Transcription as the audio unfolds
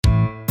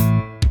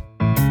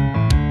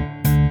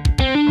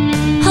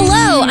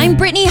I'm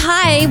Brittany.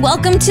 Hi,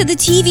 welcome to the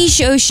TV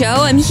show.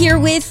 I'm here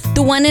with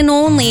the one and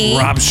only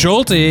Rob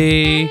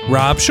Schulte.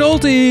 Rob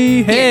Schulte.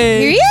 Hey.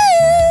 Here he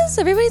is.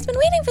 Everybody's been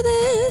waiting for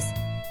this.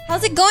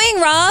 How's it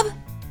going, Rob?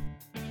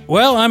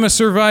 Well, I'm a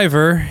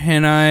survivor,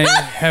 and I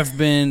have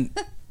been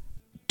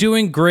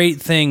doing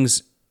great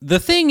things. The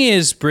thing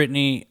is,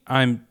 Brittany,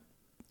 I'm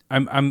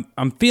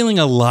feeling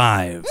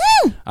alive.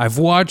 I've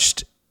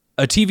watched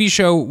a TV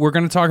show we're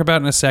going to talk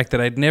about in a sec that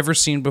I'd never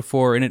seen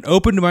before, and it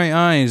opened my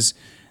eyes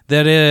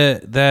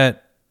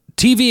that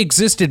TV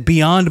existed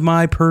beyond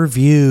my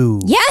purview.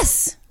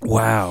 Yes.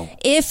 Wow.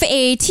 If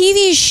a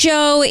TV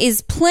show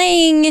is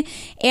playing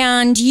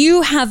and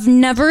you have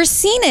never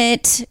seen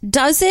it,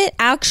 does it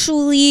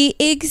actually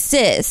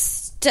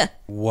exist?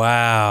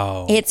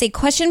 Wow. It's a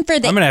question for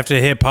the... I'm going to have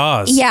to hit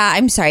pause. Yeah,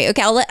 I'm sorry.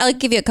 Okay, I'll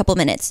give you a couple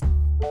minutes.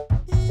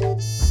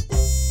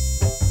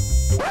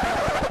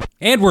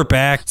 And we're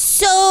back.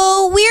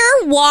 So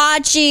we're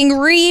watching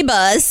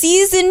Reba,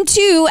 Season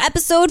 2,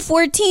 Episode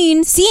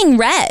 14, Seeing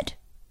Red.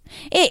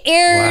 It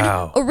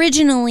aired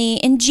originally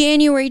in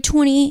January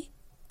 2003?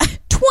 Did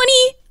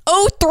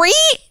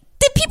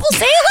people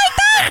say it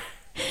like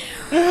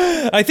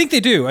that? I think they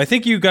do. I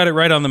think you got it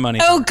right on the money.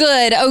 Oh,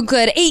 good.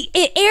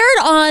 It aired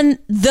on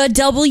the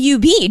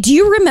WB. Do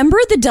you remember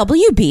the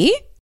WB?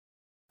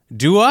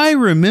 Do I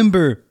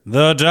remember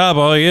the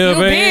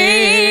WB?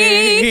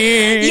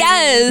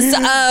 Yes.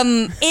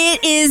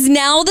 It is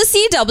now the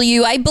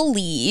CW, I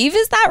believe.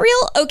 Is that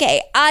real?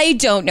 Okay, I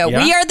don't know.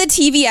 Yeah. We are the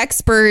TV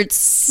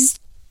experts.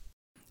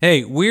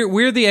 Hey,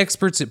 we're the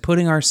experts at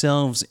putting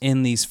ourselves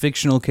in these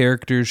fictional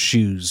characters'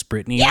 shoes,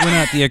 Brittany. Yeah. We're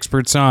not the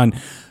experts on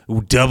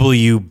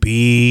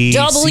WB,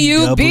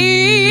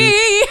 WB,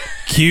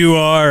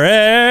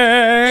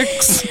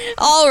 QRX.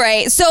 All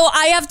right, so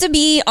I have to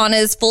be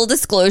honest, full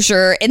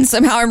disclosure, and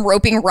somehow I'm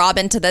roping Rob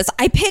into this.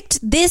 I picked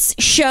this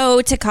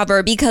show to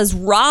cover because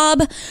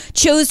Rob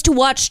chose to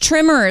watch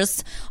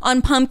Tremors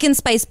on Pumpkin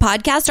Spice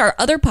Podcast, our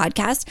other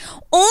podcast,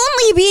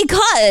 only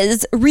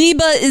because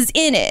Reba is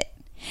in it.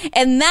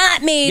 And that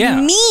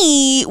made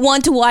me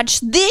want to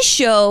watch this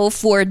show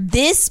for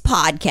this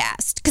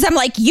podcast. Because I'm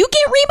like, you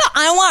get Reba,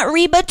 I want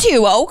Reba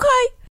too,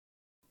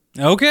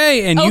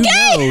 Okay, and you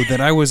know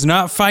that I was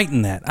not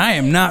fighting that. I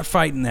am not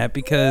fighting that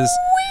because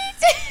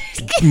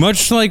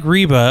much like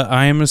Reba,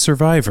 I am a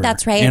survivor.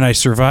 That's right. And I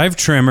survived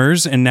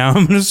Tremors, and now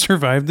I'm going to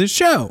survive this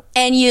show.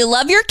 And you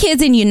love your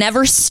kids and you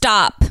never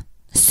stop.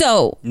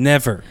 So.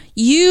 Never.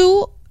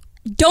 You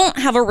don't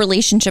have a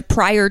relationship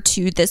prior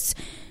to this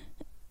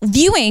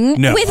viewing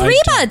with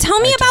Reba. Tell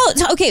me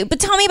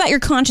about your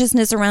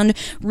consciousness around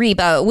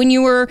Reba when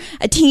you were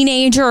a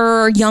teenager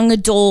or young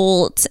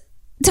adult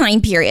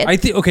time period. I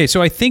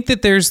think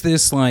that there's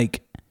this,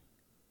 like,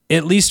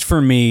 at least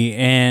for me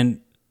and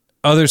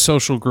other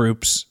social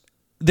groups,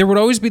 there would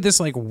always be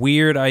this, like,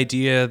 weird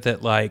idea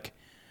that, like,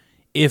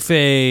 if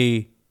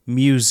a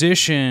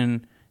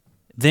musician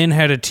then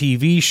had a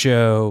TV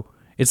show,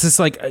 it's this,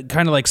 like,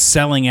 kind of like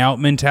selling out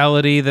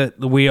mentality that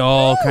we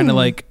all kind of,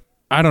 like,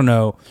 I don't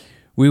know,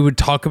 we would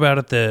talk about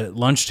at the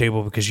lunch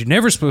table because you're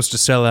never supposed to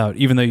sell out,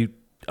 even though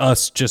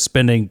us just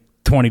spending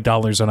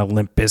 $20 on a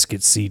Limp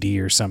Bizkit CD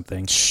or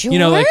something. Sure. You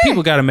know, like,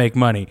 people got to make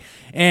money.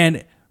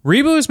 And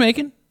Reba was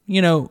making,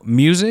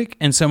 music,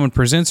 and someone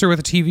presents her with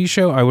a TV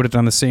show. I would have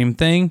done the same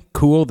thing.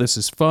 Cool, this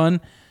is fun.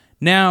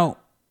 Now,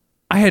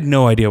 I had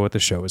no idea what the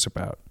show was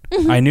about.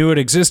 Mm-hmm. I knew it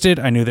existed.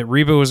 I knew that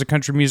Reba was a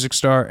country music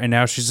star, and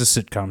now she's a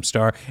sitcom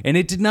star. And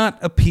it did not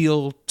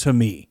appeal to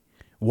me.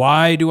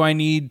 Why do I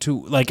need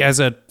to, like,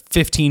 as a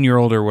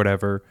 15-year-old or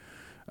whatever,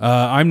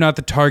 I'm not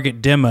the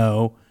target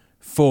demo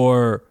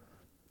for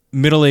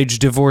middle-aged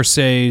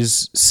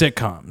divorcees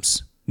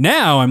sitcoms.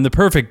 Now I'm the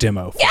perfect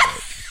demo for it.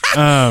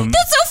 That's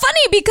so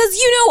funny because,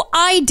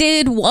 I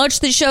did watch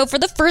the show for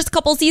the first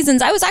couple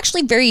seasons. I was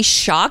actually very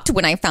shocked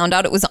when I found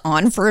out it was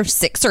on for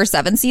 6 or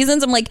 7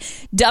 seasons. I'm like,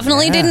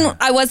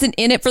 I wasn't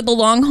in it for the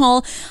long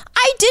haul.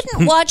 I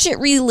didn't watch it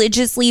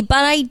religiously,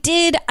 but I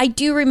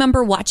do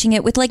remember watching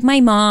it with, like,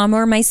 my mom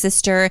or my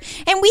sister,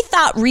 and we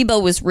thought Reba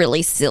was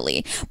really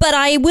silly. But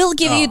I will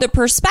give you the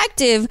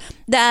perspective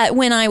that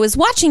when I was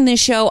watching this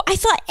show, I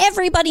thought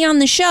everybody on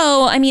the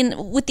show, I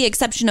mean, with the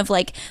exception of,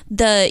 like,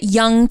 the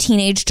young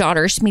teenage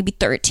daughters, maybe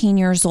 13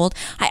 years old,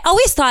 I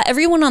always thought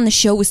everyone on the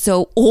show was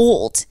so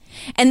old.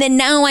 And then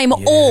now I'm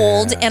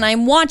old and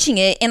I'm watching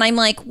it and I'm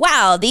like,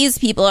 wow, these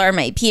people are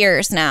my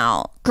peers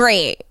now.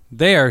 Great.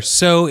 They are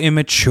so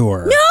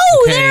immature.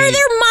 No, they're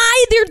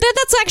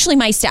that's actually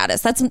my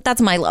status.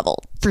 That's my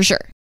level for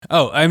sure.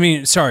 Oh, I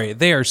mean, sorry.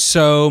 They are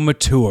so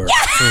mature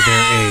for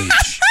their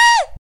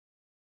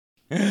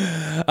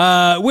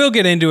age. We'll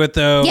get into it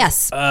though.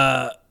 Yes.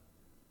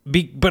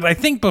 But I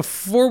think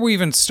before we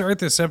even start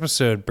this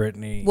episode,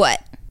 Brittany.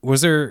 What?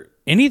 Was there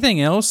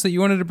anything else that you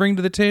wanted to bring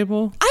to the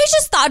table? I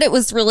just thought it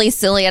was really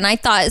silly, and I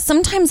thought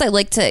sometimes I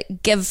like to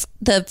give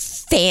the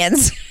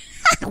fans...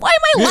 Why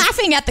am I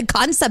laughing at the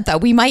concept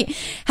that we might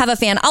have a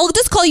fan? I'll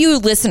just call you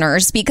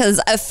listeners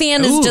because a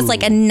fan is just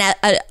like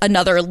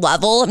another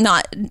level.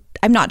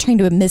 I'm not trying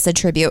to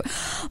misattribute,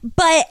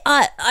 but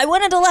I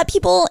wanted to let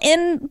people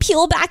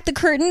peel back the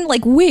curtain.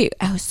 Like, wait,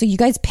 so you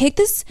guys picked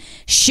this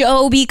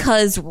show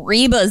because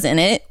Reba's in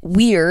it?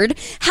 Weird.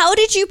 How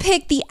did you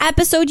pick the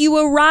episode you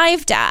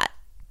arrived at?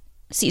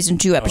 Season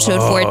 2, episode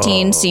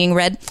 14, Seeing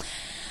Red.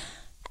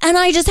 And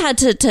I just had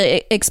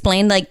to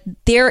explain, like,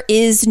 there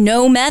is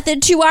no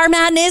method to our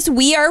madness.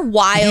 We are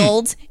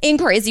wild and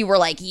crazy. We're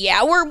like,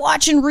 yeah, we're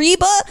watching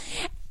Reba.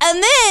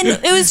 And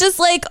then it was just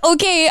like,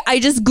 okay, I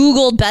just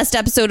Googled best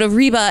episode of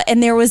Reba,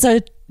 and there was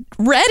a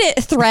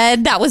Reddit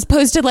thread that was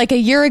posted like a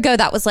year ago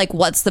that was like,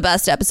 what's the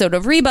best episode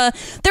of Reba?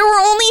 There were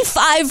only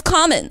 5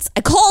 comments.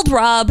 I called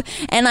Rob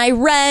and I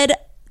read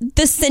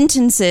the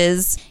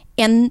sentences,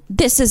 and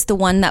this is the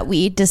one that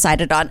we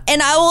decided on.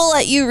 And I will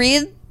let you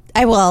read.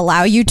 I will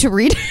allow you to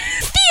read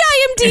the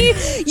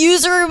IMDb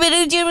user,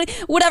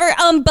 whatever.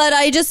 But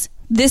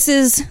this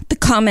is the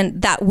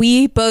comment that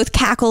we both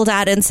cackled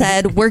at and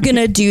said, we're going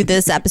to do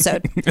this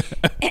episode.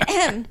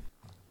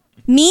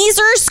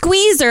 Meezer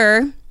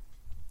Squeezer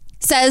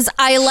says,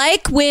 I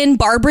like when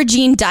Barbara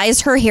Jean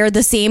dyes her hair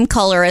the same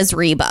color as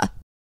Reba.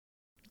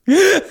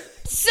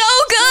 So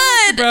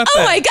good.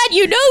 Oh my God.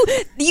 You know,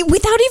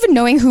 without even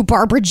knowing who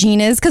Barbara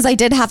Jean is, because I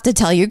did have to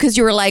tell you, because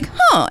you were like,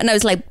 huh. And I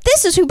was like,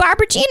 this is who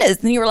Barbara Jean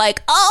is. And you were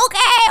like, oh, okay.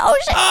 Oh,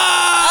 shit.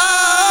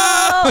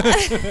 Oh.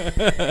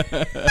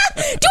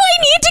 Do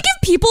I need to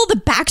give people the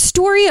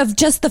backstory of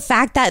just the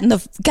fact that in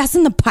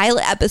the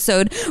pilot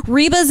episode,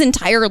 Reba's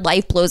entire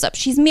life blows up?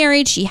 She's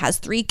married. She has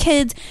 3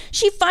 kids.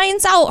 She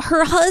finds out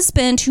her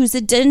husband, who's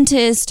a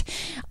dentist,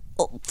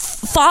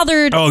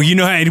 fathered. Oh, you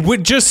know,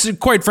 just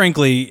quite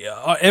frankly,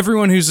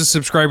 everyone who's a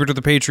subscriber to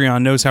the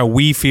Patreon knows how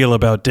we feel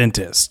about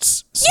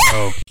dentists. So.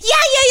 Yeah.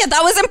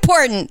 That was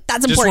important.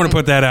 That's important. Just want to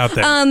put that out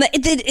there.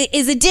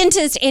 Is a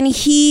dentist, and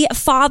he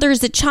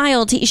fathers a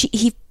child.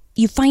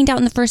 You find out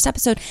in the first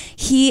episode,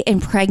 he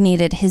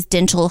impregnated his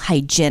dental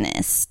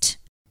hygienist.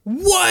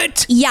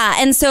 What? Yeah,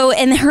 and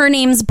her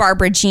name's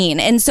Barbara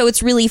Jean, and so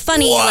it's really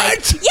funny. What? Like,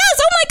 yes,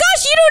 oh my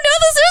gosh, you don't know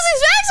this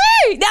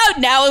backstory.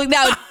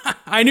 No.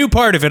 I knew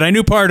part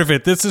of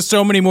it. This is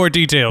so many more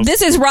details.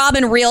 This is Rob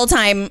in real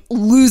time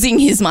losing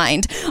his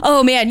mind.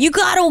 Oh man, you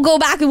gotta go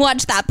back and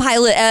watch that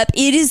pilot ep.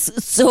 It is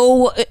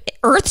so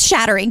earth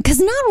shattering, because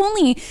not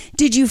only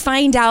did you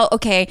find out,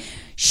 okay,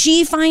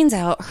 she finds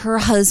out her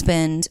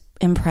husband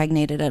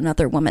impregnated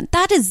another woman.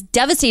 That is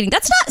devastating.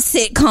 That's not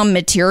sitcom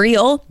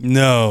material.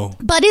 No.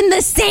 But in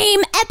the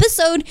same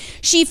episode,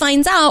 she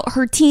finds out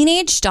her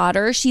teenage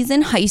daughter, she's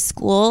in high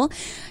school.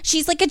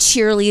 She's like a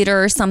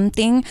cheerleader or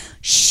something.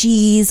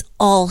 She's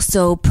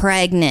also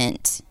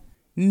pregnant.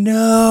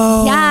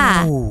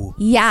 No.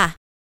 Yeah.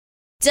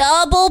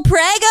 Double prego,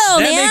 that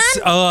man. Makes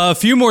a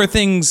few more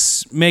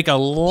things make a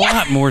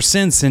lot more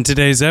sense in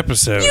today's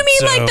episode. You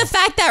mean like the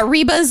fact that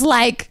Reba's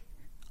like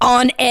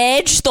on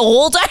edge the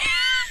whole time?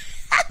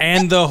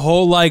 And the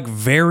whole like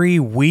very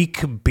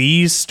weak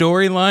B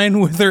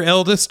storyline with her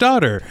eldest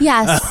daughter.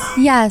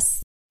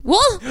 Yes.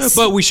 Well,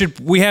 but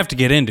we have to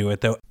get into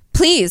it though.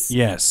 Please.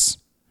 Yes.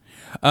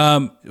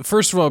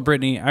 First of all,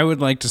 Brittany, I would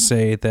like to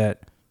say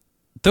that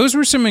those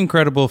were some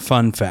incredible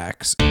fun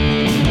facts.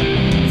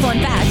 Fun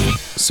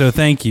facts. So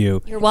thank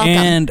you. You're welcome.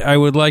 And I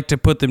would like to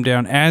put them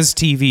down as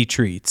TV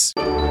treats.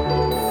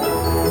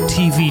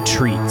 TV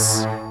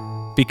treats.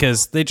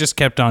 Because they just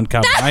kept on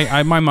coming.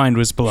 My mind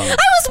was blown. I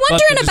was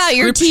wondering about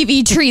your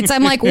TV treats.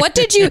 I'm like, what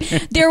did you...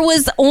 There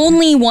was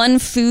only one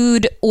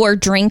food or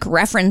drink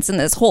reference in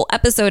this whole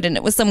episode, and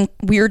it was some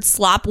weird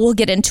slop. We'll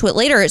get into it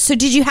later. So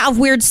did you have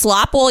weird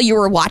slop while you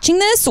were watching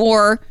this,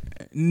 or...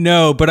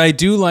 No, but I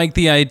do like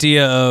the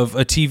idea of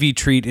a TV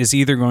treat is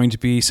either going to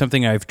be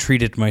something I've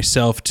treated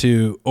myself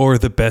to or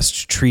the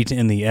best treat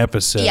in the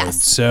episode.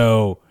 Yes.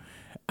 So...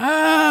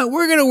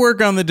 we're going to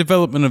work on the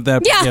development of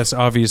that. Yeah. Yes,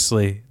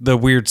 obviously, the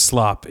weird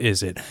slop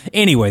is it.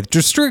 Anyway, the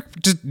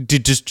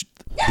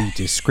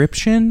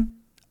description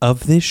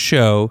of this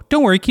show.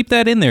 Don't worry, keep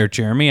that in there,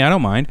 Jeremy. I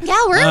don't mind. Yeah,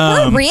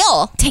 we're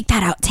real. Take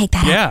that out. Take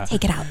it out.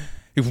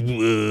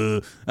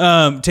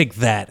 Take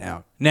that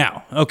out.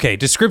 Now, okay,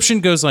 description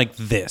goes like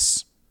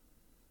this.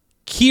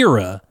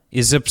 Kira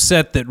is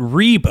upset that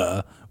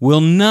Reba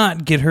will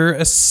not get her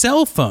a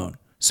cell phone.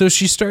 So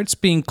she starts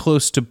being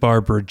close to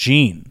Barbara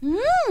Jean.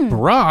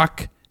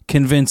 Brock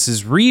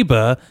convinces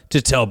Reba to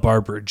tell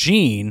Barbara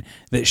Jean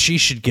that she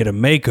should get a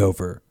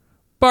makeover.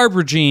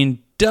 Barbara Jean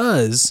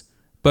does,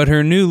 but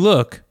her new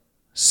look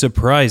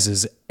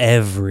surprises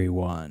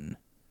everyone.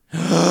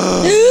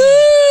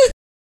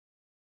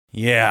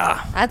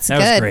 Yeah. That good.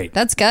 Was great.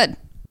 That's good.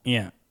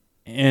 Yeah.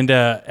 And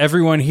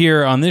everyone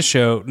here on this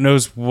show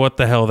knows what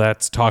the hell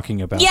that's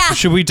talking about. Yeah. So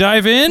should we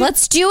dive in?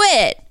 Let's do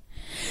it.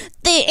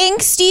 The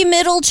angsty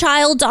middle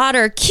child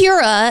daughter,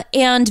 Kira,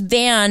 and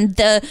Van,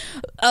 the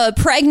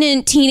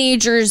pregnant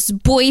teenager's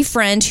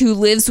boyfriend who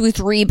lives with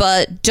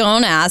Reba,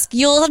 don't ask.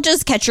 You'll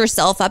just catch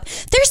yourself up.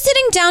 They're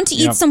sitting down to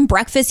eat some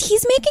breakfast.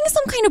 He's making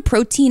some kind of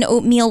protein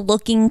oatmeal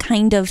looking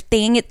kind of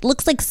thing. It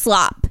looks like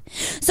slop.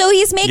 So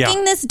he's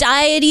making this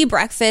diety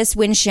breakfast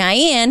when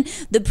Cheyenne,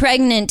 the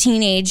pregnant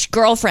teenage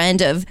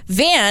girlfriend of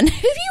Van, are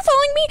you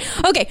following me?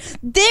 Okay,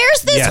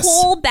 there's this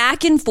whole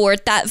back and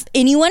forth that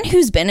anyone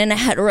who's been in a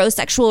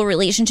heterosexual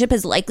relationship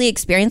has likely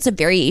experienced a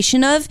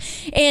variation of.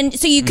 And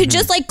so you could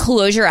just like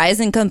close your eyes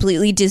and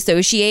completely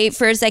dissociate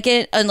for a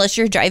second, unless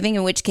you're driving,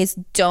 in which case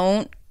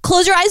don't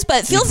close your eyes,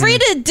 but feel free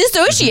to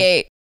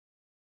dissociate.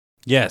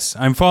 Yes,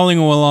 I'm following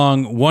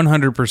along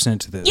 100%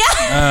 to this.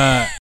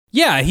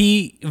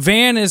 Yeah.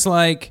 Van is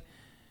like,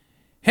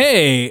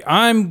 hey,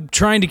 I'm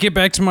trying to get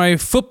back to my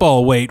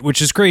football weight,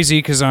 which is crazy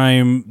because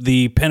I'm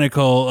the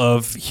pinnacle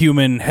of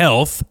human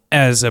health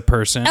as a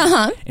person.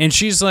 And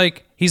he's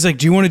like,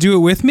 do you want to do it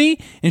with me?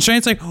 And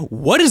Cheyenne's like,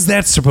 what is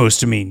that supposed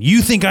to mean?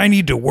 You think I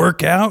need to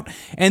work out?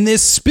 And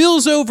this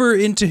spills over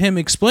into him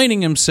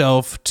explaining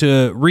himself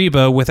to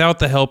Reba without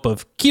the help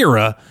of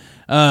Kira.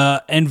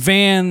 And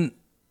Van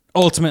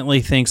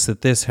ultimately thinks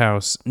that this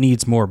house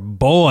needs more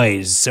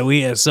boys, so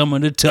he has someone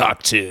to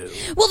talk to.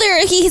 Well,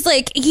 he's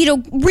like,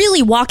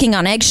 really walking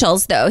on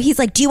eggshells, though. He's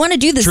like, do you want to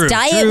do this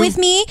diet with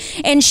me?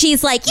 And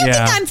she's like, you think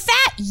I'm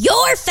fat?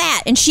 You're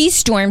fat. And she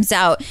storms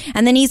out.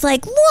 And then he's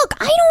like, look,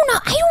 I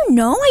don't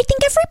know. I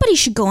think everybody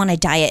should go on a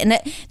diet. And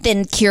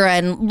then Kira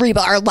and Reba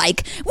are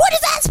like, what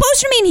is that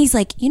supposed to mean? He's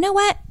like, you know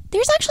what?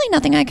 There's actually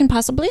nothing I can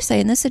possibly say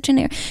in this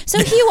scenario. So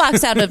he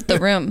walks out of the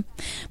room.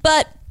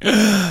 But...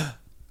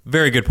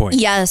 Very good point.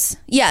 Yes.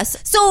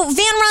 So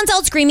Van runs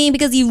out screaming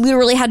because he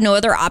literally had no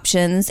other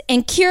options.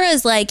 And Kira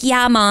is like,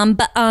 yeah, Mom,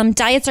 but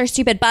diets are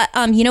stupid. But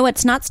you know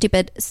what's not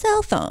stupid?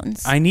 Cell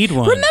phones. I need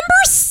one. Remember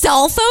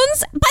cell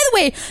phones? By the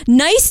way,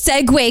 nice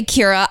segue,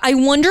 Kira. I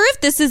wonder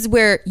if this is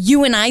where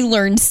you and I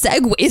learned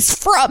segues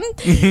from.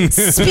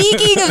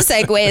 Speaking of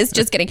segues,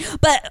 just kidding.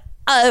 But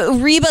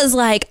Reba's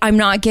like, I'm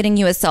not getting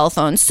you a cell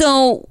phone.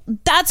 So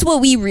that's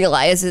what we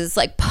realize is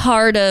like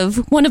part of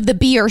one of the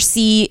B or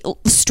C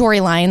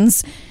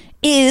storylines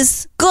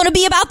is going to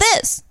be about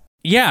this.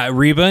 Yeah,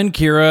 Reba and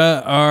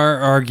Kira are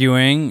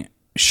arguing.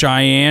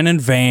 Cheyenne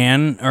and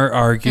Van are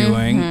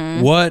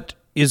arguing. What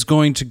is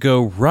going to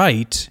go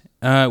right?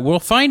 We'll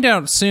find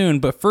out soon,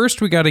 but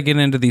first we got to get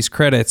into these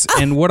credits.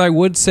 And what I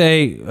would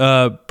say,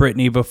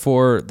 Brittany,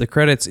 before the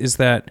credits is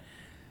that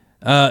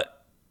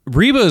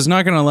Reba is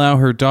not going to allow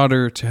her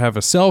daughter to have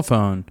a cell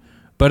phone,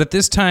 but at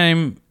this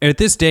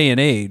day and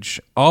age,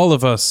 all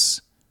of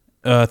us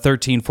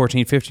 13,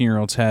 14,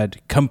 15-year-olds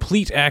had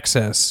complete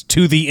access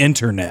to the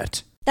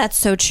internet. That's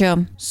so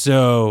true.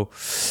 So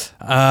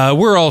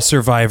we're all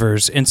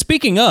survivors. And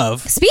speaking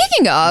of,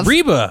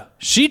 Reba,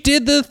 she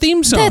did the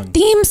theme song. The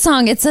theme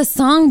song. It's a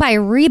song by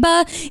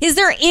Reba. Is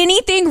there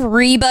anything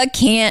Reba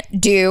can't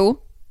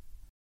do?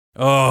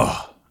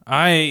 Oh,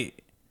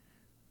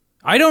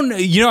 I don't know.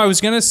 I was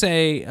going to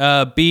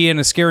say be in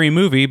a scary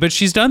movie, but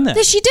she's done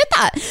that. She did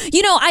that.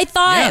 I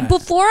thought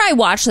before I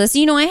watched this,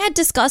 I had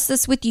discussed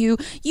this with you.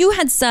 You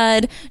had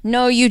said,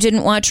 no, you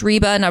didn't watch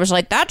Reba. And I was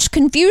like, that's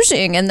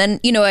confusing. And then,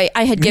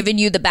 I had given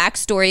you the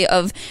backstory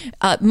of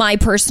my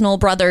personal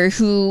brother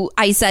who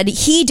I said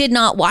he did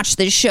not watch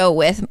this show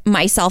with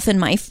myself and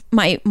my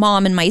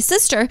mom and my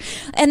sister.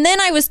 And then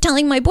I was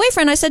telling my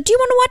boyfriend, I said, do you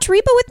want to watch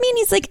Reba with me? And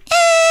he's like,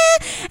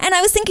 And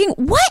I was thinking,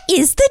 what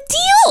is the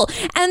deal?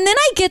 And then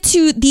I get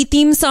to the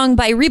theme song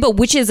by Reba,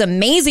 which is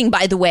amazing,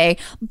 by the way,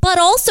 but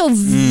also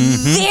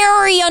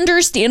very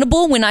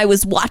understandable when I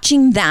was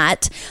watching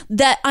that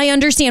I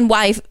understand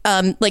why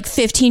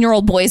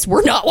 15-year-old boys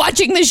were not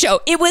watching the show.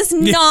 It was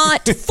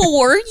not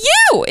for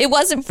you. It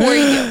wasn't for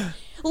you.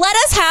 Let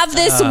us have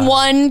this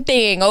one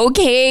thing,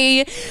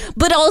 okay?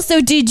 But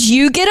also, did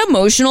you get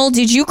emotional?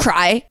 Did you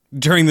cry?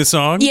 During the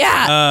song?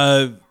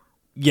 Yeah.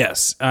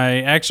 Yes,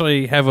 I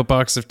actually have a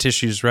box of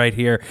tissues right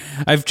here.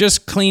 I've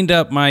just cleaned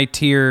up my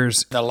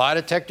tears. The lie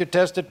detector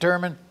test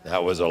determined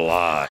that was a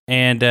lie.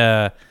 And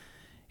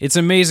it's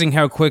amazing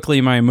how quickly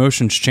my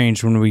emotions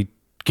change when we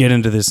get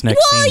into this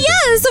next scene. Well,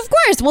 yes, of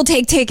course. We'll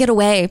take it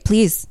away,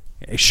 please.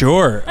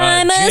 Sure.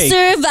 I'm Jake.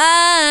 a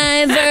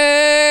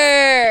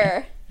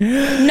survivor.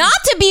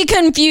 Not to be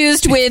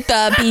confused with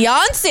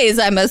Beyonce's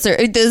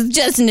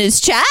Destiny's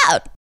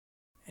Child.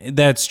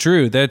 That's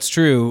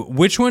true.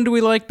 Which one do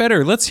we like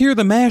better? Let's hear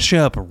the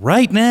mashup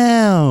right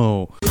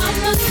now.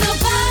 I'm a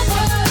survivor.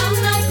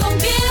 I'm not gonna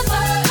give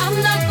up.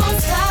 I'm not gonna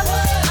stop.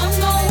 I'm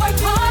gonna work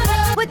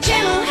harder with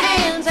gentle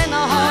hands and the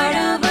heart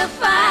of a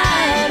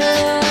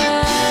fighter.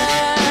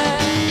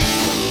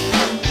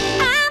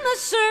 I'm a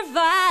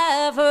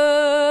survivor.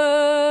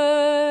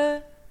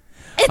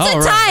 It's a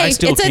tie.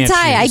 It's a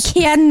tie. I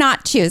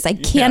cannot choose.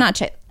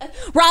 choose.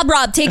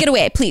 Rob, take it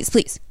away,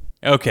 please.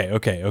 Okay,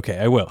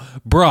 I will.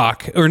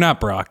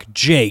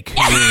 Jake,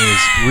 who is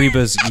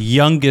Reba's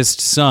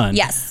youngest son.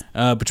 Yes.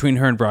 Between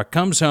her and Brock,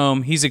 comes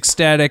home. He's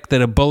ecstatic that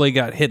a bully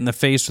got hit in the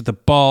face with a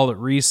ball at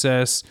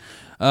recess.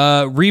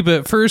 Reba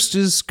at first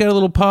has got a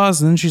little pause,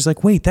 and then she's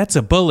like, wait, that's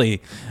a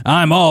bully.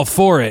 I'm all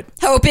for it.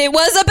 Hope it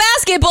was a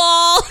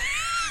basketball.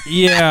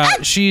 Yeah,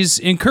 she's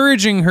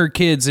encouraging her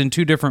kids in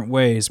two different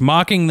ways,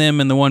 mocking them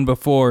in the one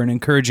before and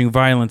encouraging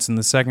violence in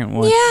the second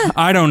one. Yeah.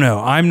 I don't know.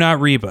 I'm not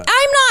Reba.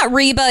 I'm not not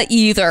Reba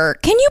either.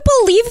 Can you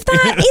believe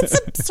that? It's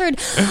absurd.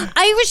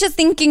 I was just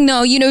thinking,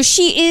 though,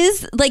 she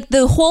is like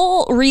the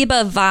whole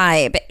Reba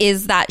vibe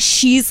is that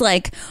she's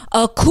like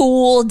a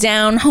cool,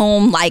 down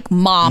home, like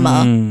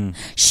mama.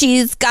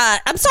 She's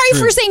got, I'm sorry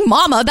for saying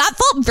mama. That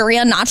felt very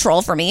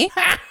unnatural for me.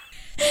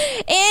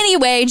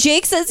 Anyway,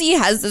 Jake says he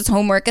has this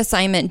homework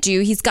assignment due.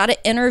 He's got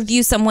to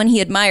interview someone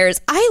he admires.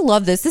 I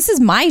love this. This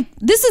is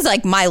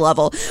like my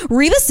level.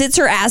 Reba sits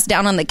her ass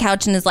down on the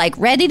couch and is like,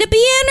 ready to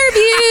be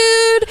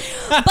interviewed.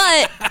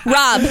 But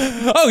Rob.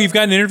 Oh, you've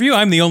got an interview?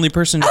 I'm the only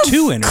person to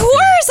interview. Of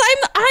course.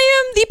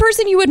 I am the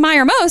person you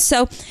admire most.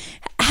 So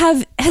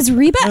has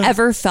Reba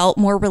ever felt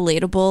more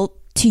relatable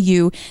to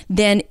you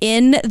than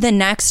in the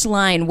next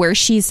line where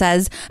she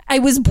says, I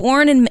was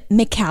born in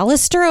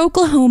McAllister,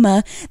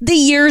 Oklahoma. The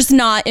year's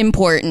not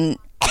important.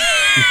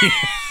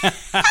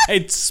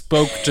 It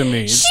spoke to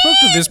me. It spoke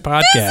to this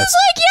podcast. This is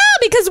like, yeah,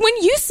 because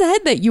when you said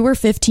that you were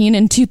 15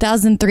 in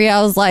 2003,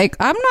 I was like,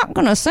 I'm not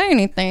going to say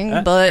anything,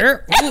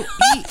 but that's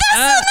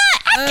not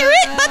accurate,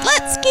 but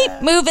let's keep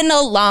moving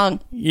along.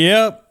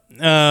 Yep.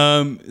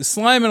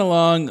 Sliming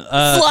along.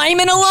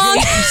 Sliming along?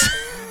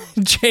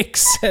 Jake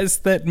says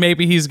that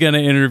maybe he's going to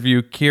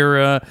interview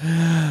Kira.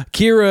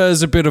 Kira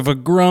is a bit of a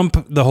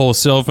grump, the whole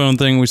cell phone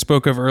thing we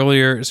spoke of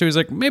earlier. So he's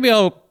like, maybe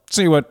I'll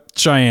see what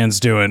Cheyenne's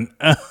doing.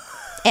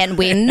 And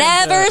we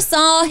never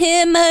saw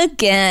him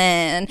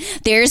again.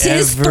 There's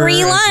his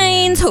 3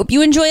 lines. Hope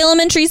you enjoy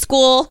elementary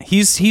school.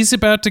 He's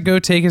about to go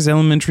take his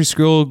elementary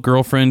school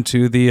girlfriend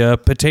to the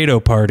potato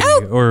party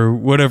or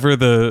whatever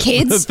the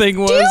thing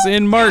was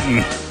in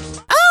Martin.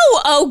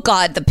 Oh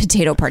God, the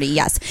potato party.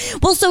 Yes.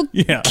 Well, so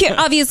yeah.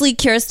 Obviously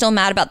Kira's still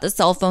mad about the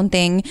cell phone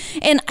thing.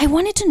 And I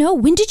wanted to know,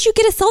 when did you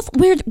get a cell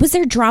phone? Was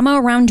there drama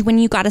around when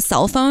you got a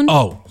cell phone?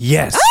 Oh,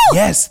 yes. Oh.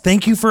 Yes.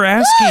 Thank you for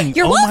asking.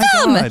 You're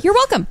welcome. My God. You're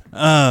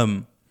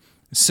welcome.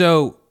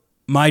 So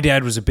my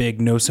dad was a big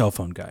no cell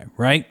phone guy,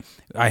 right?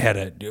 I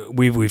had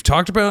we've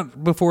talked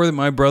about before that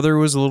my brother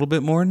was a little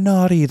bit more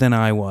naughty than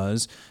I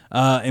was.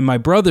 And my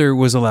brother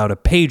was allowed a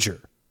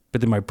pager. But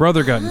then my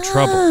brother got in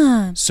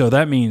trouble. So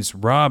that means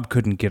Rob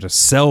couldn't get a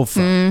cell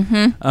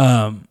phone.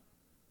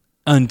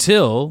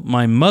 Until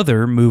my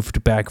mother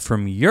moved back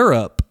from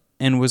Europe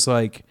and was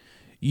like,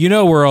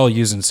 we're all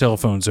using cell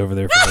phones over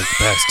there for like the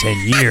past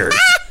 10 years.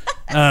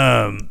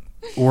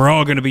 We're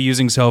all going to be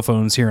using cell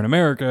phones here in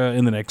America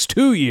in the next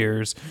 2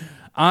 years.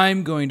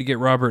 I'm going to get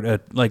Robert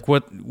a, like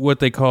what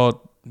they call it.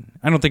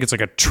 I don't think it's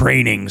like a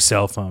training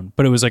cell phone,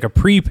 but it was like a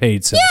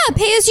prepaid cell phone.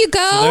 Pay as you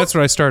go. So that's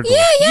what I started with.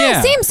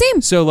 Yeah,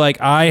 same. So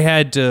like I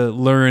had to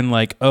learn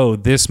like, oh,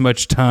 this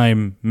much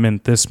time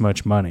meant this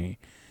much money.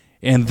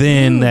 And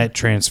then that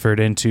transferred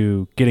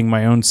into getting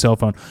my own cell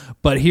phone.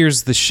 But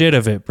here's the shit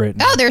of it,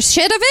 Brittany. Oh, there's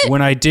shit of it?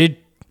 When I did,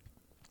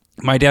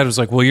 my dad was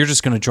like, well, you're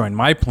just going to join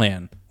my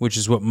plan, which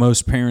is what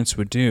most parents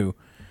would do.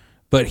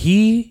 But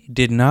he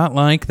did not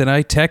like that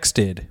I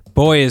texted.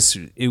 Boy,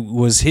 it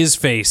was his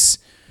face.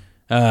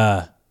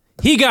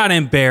 He got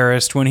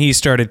embarrassed when he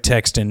started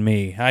texting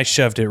me. I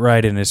shoved it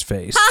right in his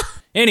face.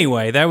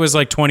 Anyway, that was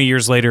like 20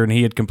 years later, and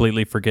he had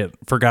completely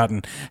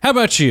forgotten. How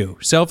about you?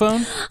 Cell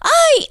phone?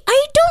 I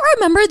don't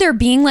remember there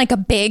being like a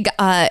big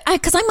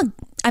because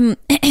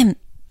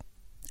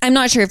I'm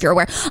not sure if you're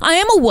aware. I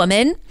am a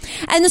woman,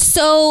 and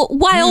so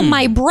while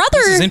my brother,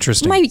 this is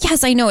interesting.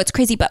 Yes, I know it's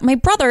crazy, but my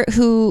brother,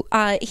 who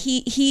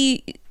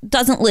he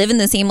doesn't live in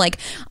the same like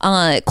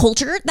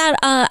culture that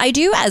I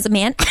do as a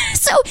man,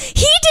 so he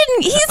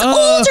didn't. He's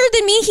older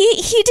than me.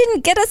 He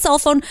didn't get a cell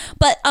phone,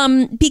 but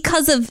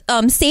because of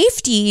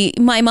safety,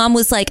 my mom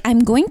was like, "I'm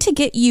going to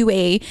get you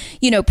a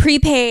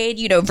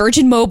prepaid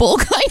Virgin Mobile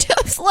kind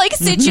of like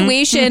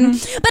situation, but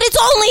it's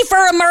only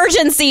for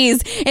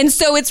emergencies." And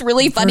so it's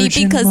really funny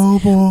Virgin because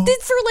Mobile.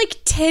 For like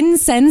 10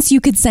 cents you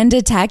could send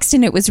a text,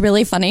 and it was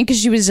really funny because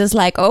she was just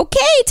like, "Okay,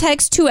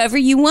 text whoever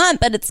you want,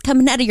 but it's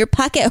coming out of your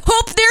pocket.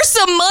 Hope there's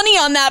some money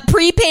on that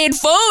prepaid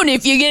phone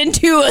if you get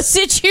into a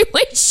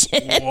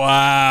situation."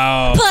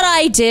 Wow. But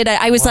I did.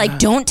 I was like,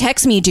 don't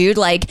text me, dude.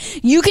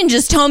 Like, you can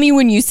just tell me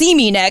when you see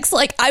me next.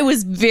 Like, I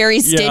was very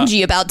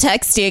stingy about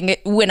texting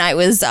when I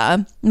was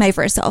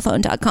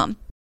myfirstcellphone.com.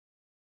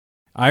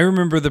 I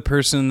remember the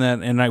person that,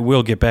 and I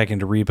will get back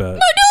into Reba.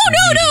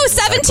 No.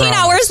 17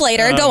 hours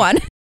later. Go on.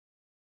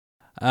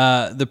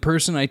 The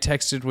person I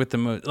texted with the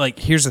most, like,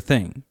 here's the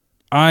thing.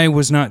 I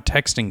was not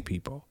texting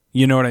people.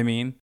 You know what I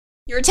mean?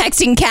 You're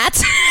texting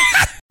cats?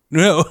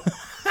 No.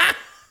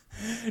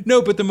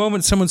 No, but the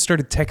moment someone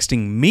started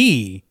texting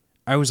me,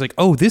 I was like,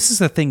 oh, this is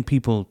the thing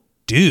people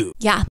do.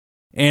 Yeah.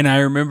 And I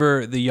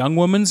remember the young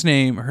woman's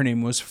name. Her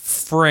name was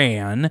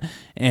Fran.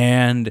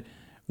 And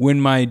when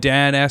my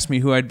dad asked me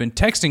who I'd been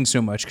texting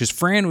so much, because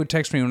Fran would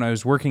text me when I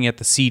was working at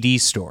the CD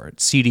store, at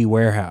CD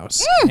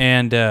Warehouse.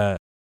 And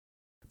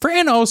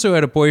Fran also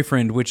had a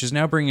boyfriend, which is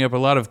now bringing up a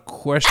lot of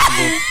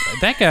questionable...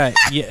 that guy...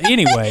 Yeah,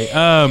 anyway.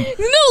 No,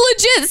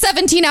 legit,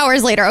 17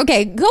 hours later.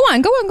 Okay, go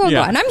on.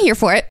 I'm here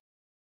for it.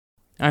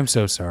 I'm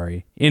so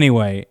sorry.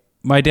 Anyway,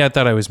 my dad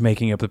thought I was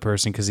making up the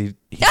person because he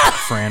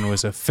Fran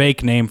was a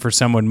fake name for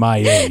someone my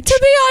age. To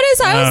be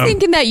honest, I was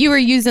thinking that you were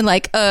using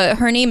like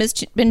her name has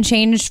been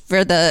changed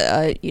for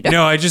the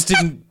No, I just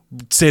didn't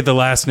say the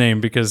last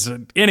name because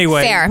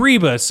anyway, Fair.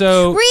 Reba.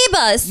 So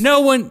Rebus. no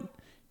one.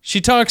 She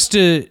talks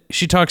to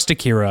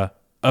Kira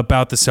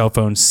about the cell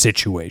phone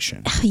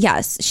situation.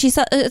 Yes, she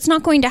said it's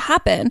not going to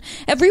happen.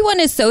 Everyone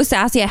is so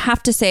sassy. I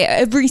have to say,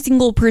 every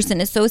single person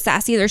is so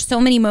sassy. There's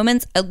so many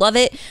moments. I love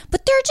it,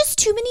 but there are just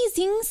too many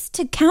things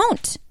to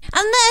count.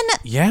 And then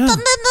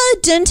the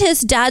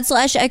dentist dad /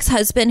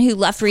 ex-husband who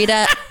left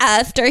Rita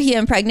after he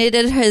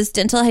impregnated his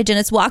dental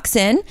hygienist walks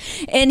in,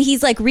 and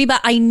he's like, Reba,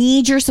 I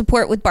need your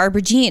support with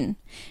Barbara Jean.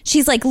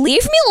 She's like,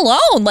 leave me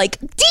alone. Like,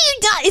 do you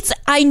not?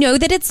 I know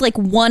that it's like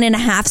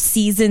 1.5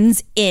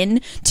 seasons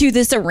in to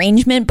this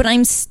arrangement, but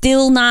I'm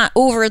still not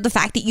over the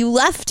fact that you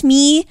left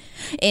me.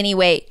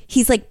 Anyway,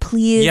 he's like,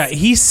 please. Yeah,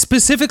 he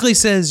specifically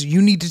says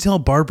you need to tell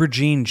Barbara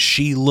Jean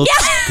she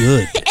looks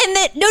good. And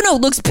that no,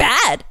 looks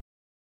bad.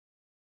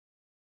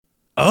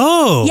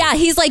 Oh. Yeah,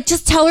 he's like,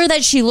 just tell her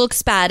that she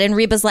looks bad. And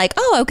Reba's like,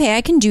 oh, okay,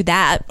 I can do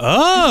that.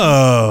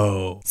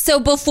 Oh. So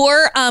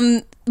before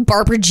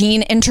Barbara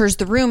Jean enters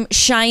the room,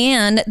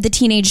 Cheyenne, the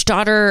teenage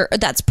daughter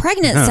that's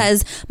pregnant,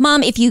 says,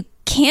 Mom, if you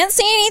can't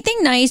say anything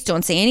nice,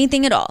 don't say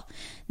anything at all.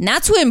 And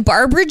that's when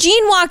Barbara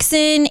Jean walks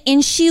in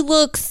and she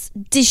looks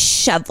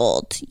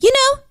disheveled, you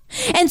know?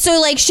 And so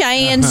like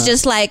Cheyenne's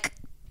just like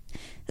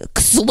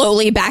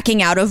slowly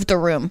backing out of the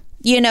room,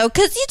 you know,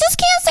 because you just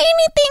can't say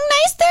anything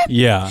nice there.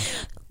 Yeah.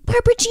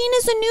 Barbara Jean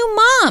is a new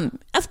mom.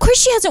 Of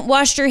course she hasn't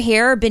washed her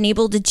hair or been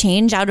able to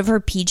change out of her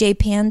PJ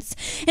pants.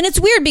 And it's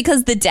weird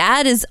because the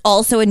dad is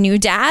also a new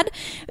dad,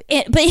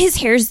 but his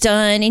hair's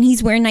done and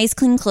he's wearing nice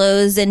clean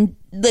clothes. And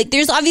like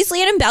there's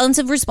obviously an imbalance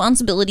of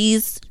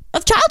responsibilities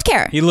of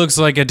childcare. He looks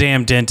like a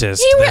damn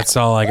dentist. That's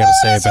all I got to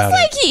say about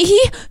like it.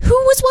 He who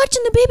was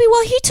watching the baby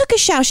while he took a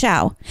show.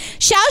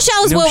 Show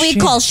is No what we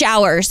shit. call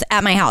showers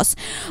at my house.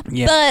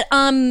 Yeah.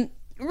 But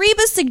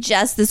Reba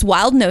suggests this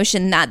wild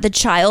notion that the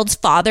child's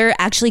father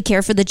actually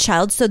cared for the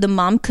child so the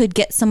mom could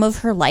get some of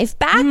her life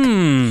back. So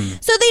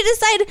they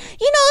decide,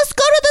 let's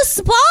go to the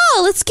spa.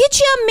 Let's get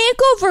you a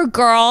makeover,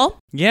 girl.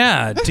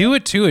 Yeah, do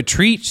it to a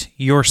treat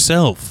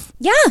yourself.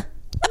 Yeah.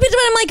 But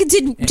I'm like,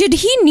 did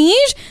he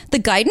need the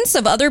guidance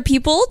of other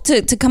people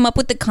to come up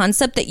with the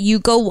concept that you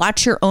go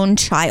watch your own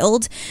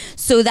child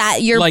so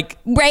that you're Like-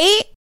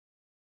 right?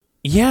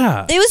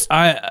 Yeah. It was-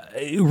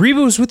 Reba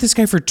was with this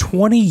guy for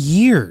 20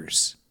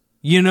 years.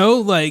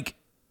 Like,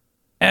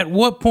 at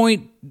what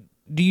point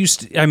do you...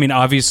 I mean,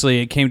 obviously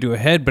it came to a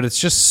head, but it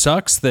just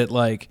sucks that,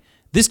 like,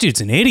 this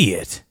dude's an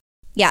idiot.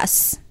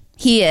 Yes,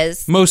 he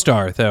is. Most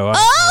are, though. Not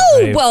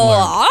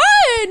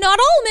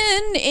all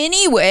men.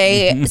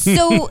 Anyway,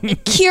 so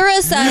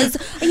Kira says,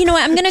 you know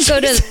what, I'm going to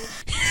go to...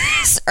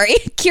 Sorry.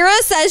 Kira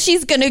says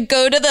she's going to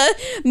go to the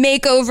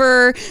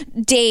makeover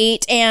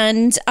date,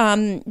 and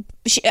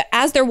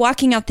as they're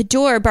walking out the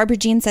door, Barbara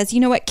Jean says, you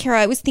know what, Kira,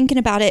 I was thinking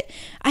about it.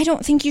 I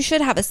don't think you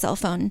should have a cell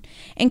phone.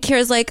 And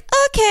Kira's like,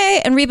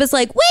 okay. And Reba's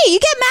like, wait, you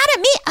get mad at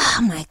me?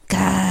 Oh my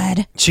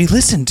God. She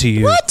listened to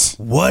you. What?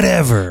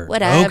 Whatever.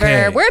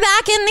 Okay. We're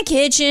back in the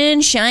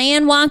kitchen.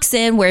 Cheyenne walks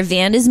in where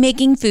Van is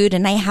making food,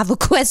 and I have a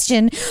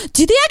question.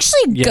 Do they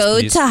actually go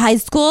please. to high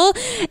school?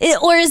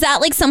 Or is that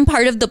like some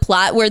part of the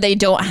plot where they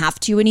don't have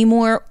to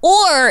anymore?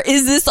 Or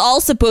is this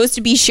all supposed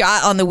to be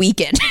shot on the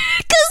weekend?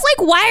 Because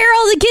like, why are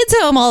all the kids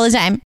home all the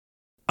time?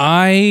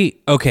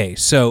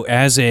 So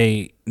as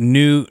a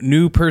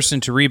new person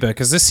to Reba,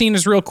 because this scene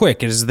is real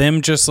quick. It is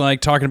them just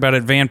like talking about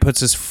it. Van puts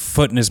his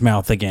foot in his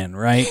mouth again,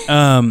 right?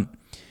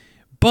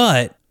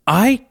 But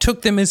I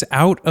took them as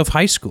out of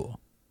high school.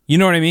 You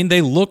know what I mean?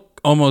 They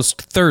look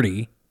almost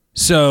 30.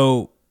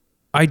 So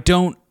I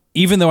don't,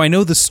 even though I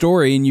know the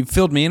story and you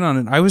filled me in on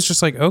it, I was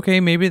just like, okay,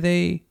 maybe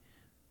they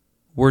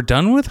were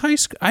done with high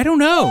school. I don't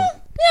know.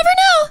 Never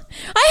know.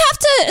 I have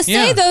to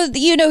say though,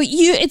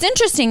 it's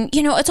interesting.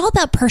 It's all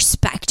about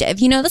perspective.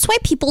 That's why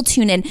people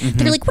tune in.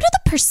 They're like, what are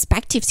the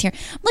perspectives here?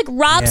 Like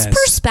Rob's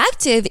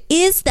perspective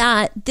is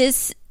that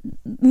this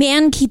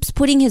man keeps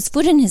putting his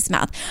foot in his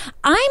mouth.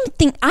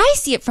 I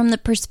see it from the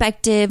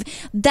perspective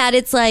that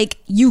it's like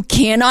you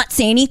cannot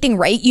say anything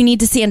right. You need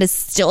to stand as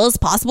still as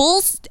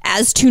possible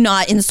as to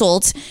not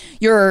insult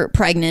your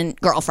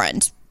pregnant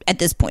girlfriend at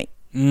this point.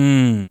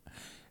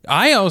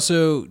 I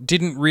also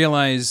didn't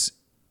realize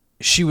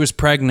she was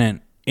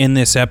pregnant in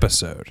this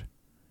episode.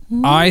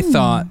 I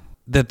thought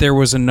that there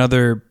was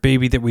another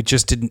baby that we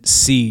just didn't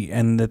see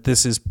and that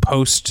this is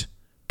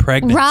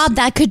post-pregnancy. Rob,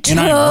 that could And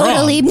I'm wrong.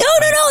 totally... No,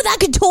 that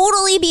could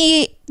totally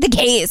be the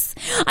case.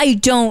 I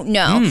don't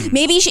know.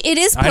 Maybe it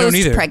is I don't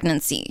either.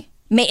 post-pregnancy.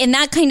 And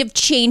that kind of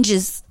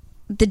changes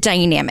the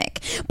dynamic.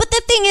 But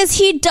the thing is,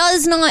 he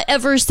does not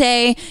ever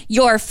say,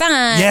 you're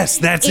fat. Yes,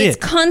 that's it. It's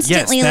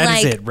constantly Yes, that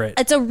like... is it, Britt.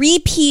 It's a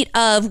repeat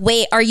of,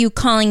 wait, are you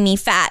calling me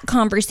fat?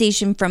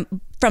 Conversation from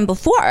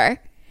before.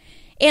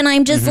 And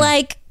I'm just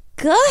like...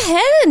 Go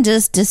ahead and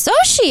just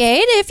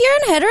dissociate if you're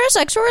in a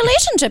heterosexual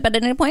relationship at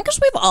any point, because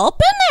we've all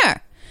been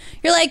there.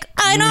 You're like,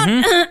 I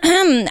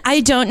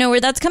don't know where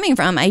that's coming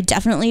from. I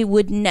definitely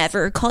would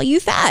never call you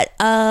fat.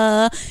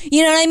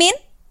 You know what I mean?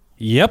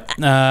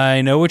 Yep,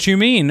 I know what you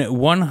mean.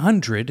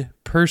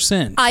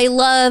 100%. I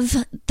love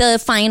the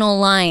final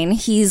line.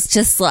 He's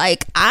just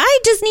like, I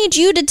just need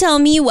you to tell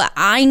me what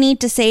I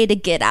need to say to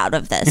get out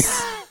of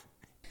this.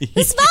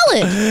 It's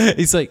valid.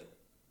 He's like,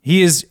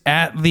 he is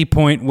at the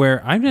point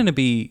where I'm going to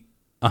be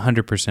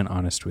 100%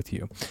 honest with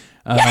you.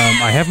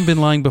 I haven't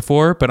been lying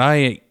before, but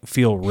I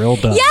feel real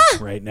dumb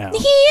right now. He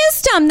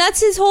is dumb.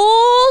 That's his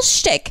whole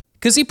shtick.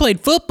 Because he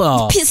played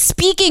football.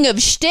 Speaking of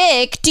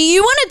shtick, do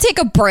you want to take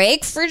a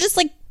break for just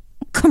like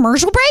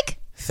commercial break?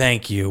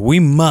 Thank you. We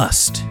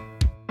must.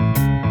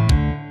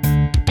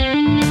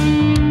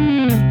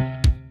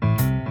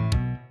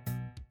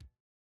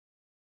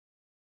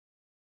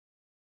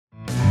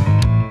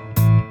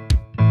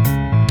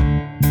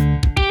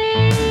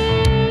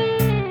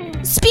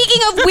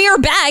 Speaking of we're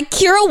back,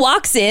 Kira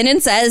walks in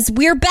and says,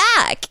 we're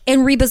back.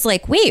 And Reba's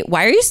like, wait,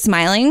 why are you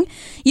smiling?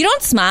 You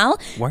don't smile.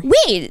 What?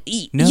 Wait,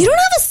 No. you don't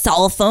have a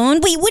cell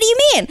phone? Wait, what do you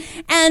mean?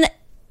 And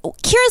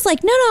Kira's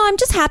like, no, I'm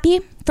just happy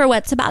for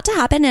what's about to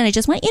happen. And I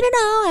just want you to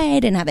know I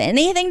didn't have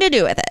anything to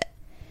do with it.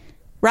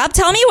 Rob,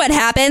 tell me what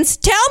happens.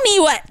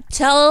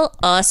 Tell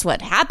us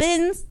what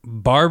happens.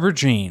 Barbara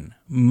Jean,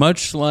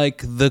 much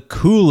like the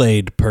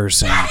Kool-Aid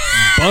person,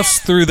 busts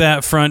through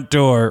that front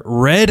door,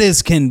 red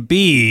as can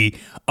be,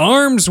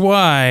 arms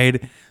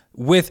wide,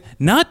 with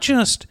not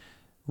just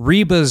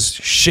Reba's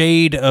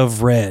shade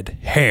of red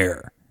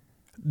hair,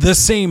 the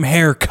same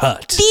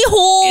haircut. The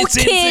whole It's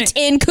kit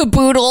insane. and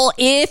caboodle,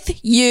 if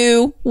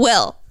you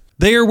will.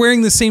 They are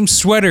wearing the same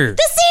sweater.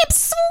 The same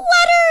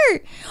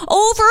sweater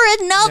over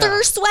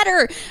another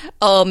sweater.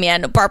 Oh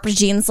man, Barbara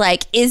Jean's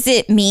like, is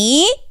it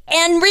me?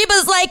 And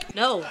Reba's like,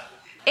 No,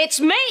 it's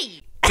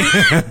me.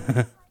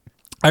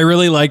 I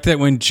really like that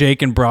when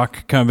Jake and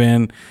Brock come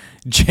in,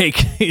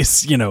 Jake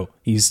is,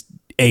 he's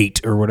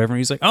 8 or whatever.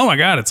 He's like, oh my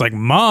God, it's like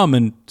mom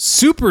and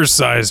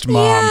supersized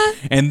mom. Yeah.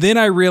 And then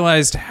I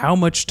realized how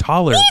much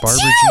taller Barbara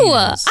too. Jean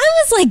I is.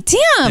 was like,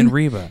 damn. And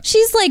Reba.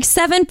 She's like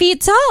 7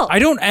 feet tall. I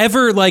don't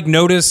ever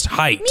notice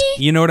height.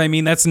 You know what I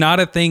mean? That's not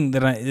a thing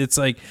it's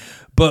like,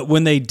 but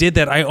when they did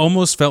that, I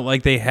almost felt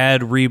like they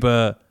had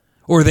Reba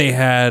or they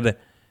had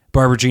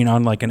Barbara Jean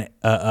on like an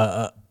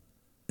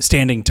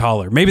standing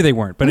taller. Maybe they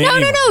weren't, but no,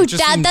 anyway, no. it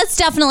just seemed- That's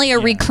definitely a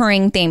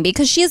recurring thing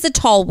because she is a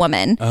tall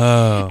woman.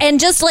 Oh. And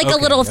just like a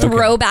little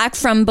throwback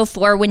from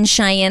before when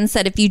Cheyenne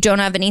said, if you don't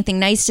have anything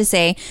nice to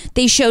say,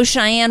 they show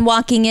Cheyenne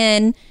walking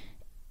in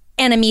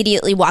and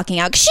immediately walking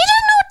out. She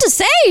didn't know what to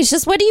say. It's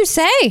just, what do you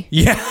say?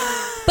 Yeah.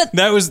 But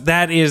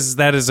that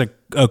is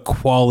a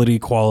quality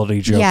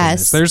joke. Yes. In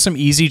this. There's some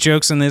easy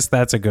jokes in this.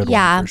 That's a good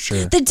one for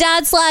sure. The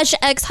dad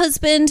 /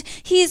 ex-husband,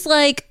 he's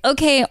like,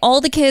 okay, all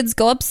the kids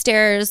go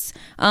upstairs.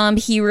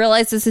 He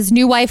realizes his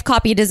new wife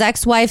copied his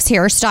ex-wife's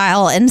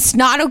hairstyle and it's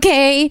not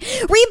okay.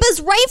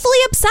 Reba's rightfully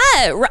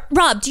upset.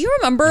 Rob, do you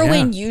remember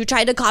when you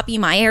tried to copy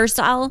my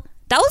hairstyle?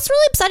 That was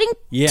really upsetting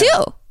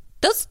too.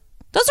 Those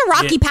a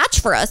rocky patch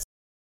for us.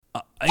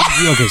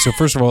 Okay, so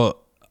first of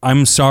all,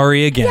 I'm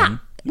sorry again. Yeah.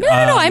 No,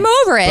 I'm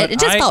over it. but It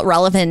just felt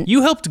relevant.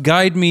 You helped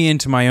guide me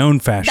into my own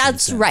fashion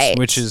That's sense, right.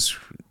 which is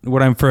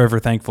what I'm forever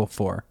thankful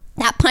for.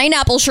 That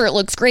pineapple shirt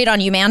looks great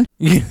on you, man.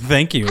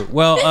 Thank you.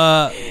 Well,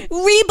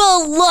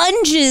 Reba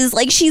lunges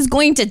like she's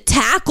going to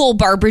tackle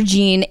Barbara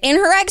Jean, and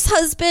her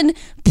ex-husband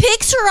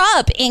picks her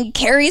up and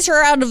carries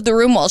her out of the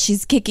room while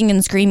she's kicking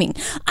and screaming.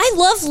 I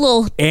love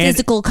little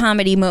physical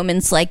comedy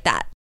moments like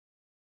that.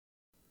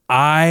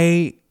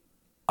 I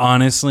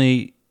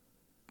honestly,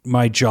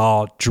 my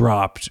jaw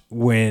dropped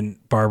when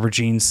Barbara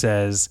Jean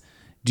says,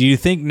 do you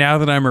think now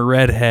that I'm a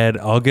redhead,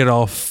 I'll get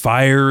all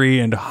fiery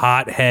and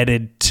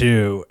hot-headed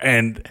too?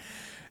 And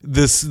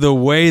the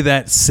way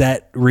that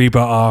set Reba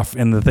off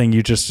in the thing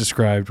you just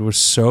described was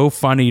so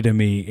funny to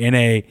me in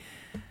a,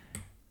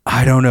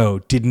 I don't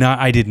know,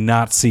 I did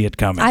not see it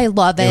coming. I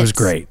love it. It was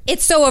great.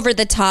 It's so over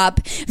the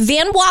top.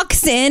 Van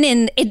walks in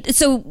and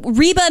so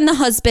Reba and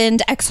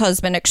the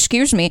ex-husband,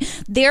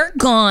 they're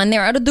gone.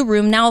 They're out of the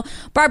room. Now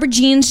Barbara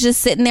Jean's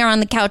just sitting there on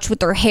the couch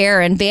with her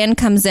hair, and Van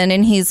comes in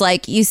and he's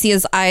like, you see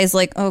his eyes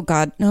like, oh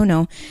God,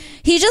 no.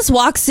 He just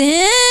walks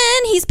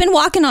in. He's been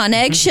walking on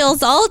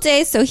eggshells all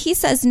day, so he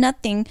says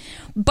nothing.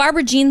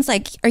 Barbara Jean's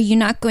like, are you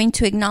not going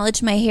to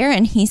acknowledge my hair?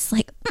 And he's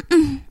like,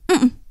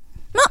 no.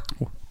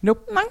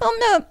 Nope.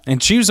 No.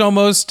 And she was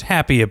almost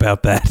happy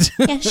about that.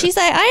 Yeah, she's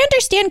like, I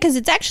understand because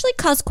it's actually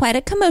caused quite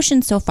a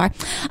commotion so far.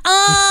 Tell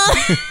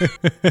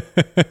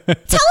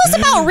us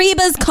about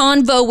Reba's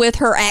convo with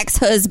her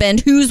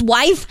ex-husband, whose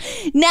wife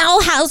now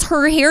has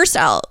her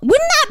hairstyle. Wouldn't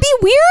that be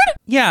weird?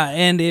 Yeah,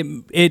 and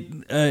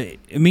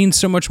it means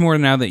so much more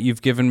now that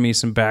you've given me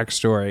some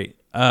backstory.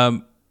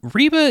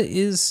 Reba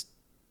is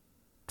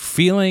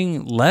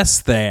feeling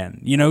less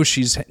than.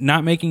 She's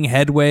not making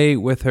headway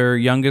with her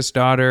youngest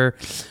daughter.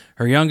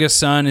 Her youngest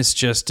son is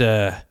just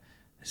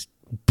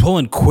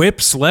pulling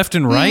quips left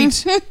and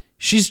right.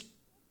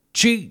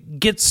 She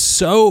gets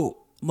so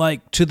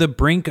like to the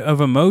brink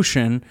of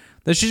emotion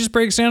that she just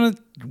breaks down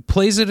and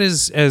plays it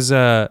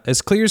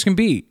as clear as can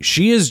be.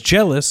 She is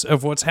jealous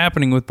of what's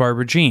happening with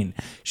Barbara Jean.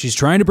 She's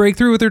trying to break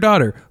through with her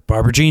daughter.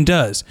 Barbara Jean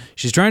does.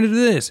 She's trying to do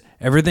this.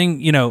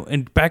 Everything,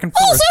 and back and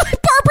forth. Also,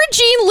 Barbara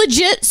Jean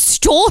legit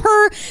stole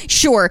her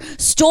clothes,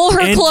 stole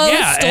her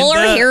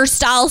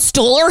hairstyle,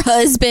 stole her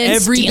husband.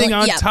 Everything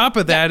on top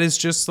of that is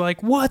just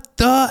like, what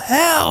the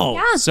hell?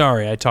 Yeah.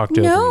 Sorry, I talked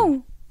over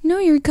you. No,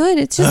 you're good.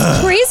 It's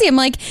just crazy. I'm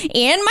like,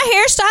 and my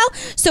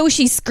hairstyle? So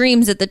she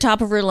screams at the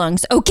top of her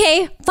lungs.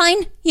 Okay,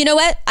 fine. You know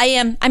what?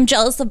 I'm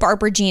jealous of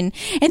Barbara Jean.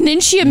 And then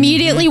she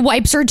immediately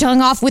wipes her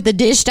tongue off with a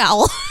dish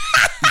towel.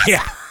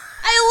 Yeah.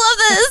 I love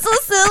that. It's so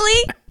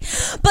silly.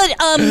 But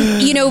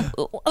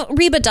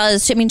Reba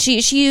does. I mean, she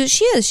is.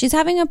 She's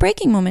having a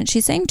breaking moment.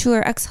 She's saying to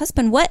her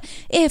ex-husband, "What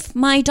if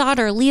my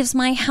daughter leaves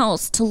my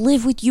house to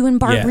live with you and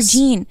Barbara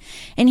Jean?"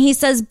 And he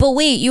says, "But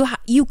wait,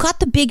 you got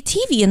the big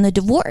TV in the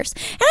divorce."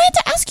 And I had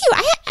to ask you,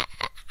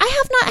 I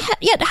have not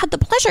yet had the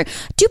pleasure.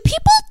 Do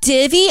people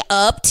divvy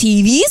up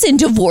TVs in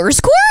divorce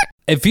court?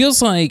 It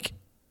feels like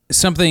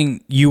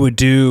something you would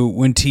do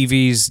when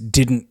TVs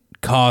didn't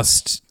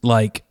cost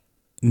like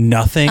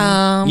nothing.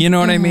 You know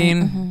what I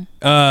mean?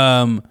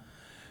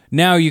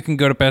 Now you can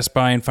go to Best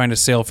Buy and find a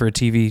sale for a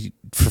TV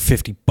for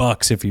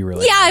 $50 if you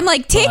really. Yeah, I'm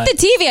like, take the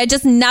TV. I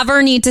just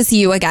never need to see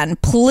you again,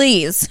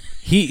 please.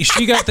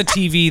 She got the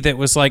TV that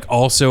was like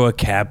also a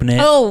cabinet.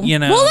 Oh,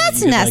 well,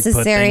 that's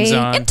necessary.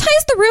 It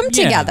ties the room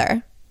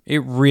together.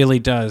 It really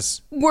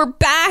does. We're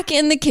back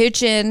in the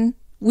kitchen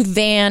with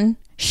Van,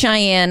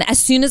 Cheyenne. As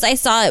soon as I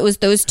saw it was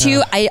those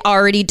two, I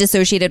already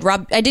dissociated.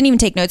 Rob, I didn't even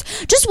take notes.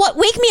 Just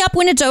wake me up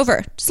when it's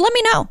over. Just let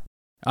me know.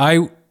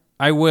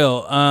 I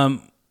will.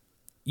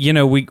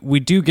 We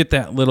do get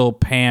that little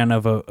pan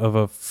of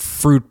a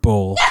fruit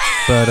bowl,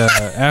 but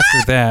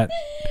after that,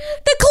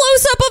 the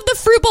close up of the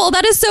fruit bowl.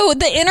 That is so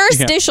the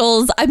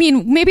interstitials. Yeah. I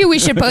mean, maybe we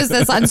should post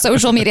this on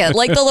social media.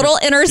 Like the little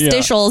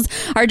interstitials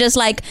are just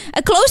like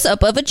a close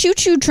up of a choo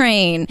choo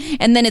train,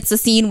 and then it's a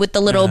scene with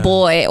the little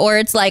boy, or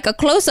it's like a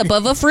close up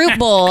of a fruit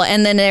bowl,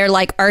 and then they're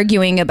like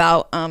arguing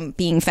about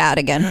being fat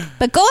again.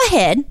 But go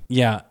ahead.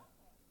 Yeah.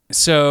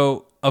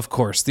 So of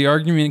course the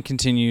argument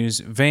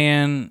continues.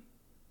 Van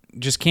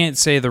just can't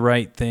say the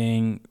right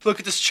thing. Look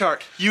at this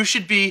chart. You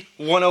should be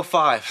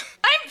 105.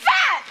 I'm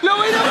fat! No,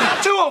 wait,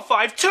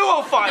 205,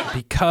 205.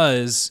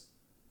 Because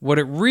what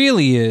it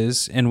really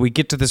is, and we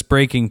get to this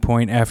breaking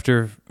point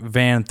after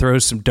Van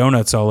throws some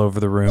donuts all over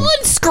the room.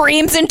 And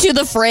screams into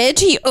the fridge.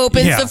 He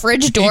opens the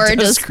fridge door and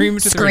just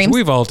screams. The fridge.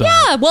 We've all done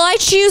it. Yeah, well, I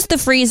choose the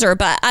freezer,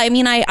 but I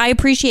mean, I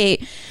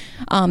appreciate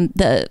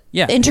the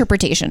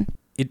interpretation.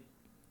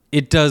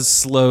 It does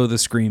slow the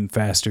scream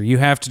faster. You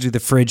have to do the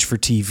fridge for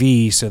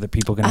TV so that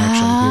people can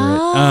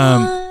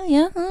actually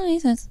hear it. That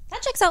makes sense.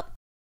 That checks out.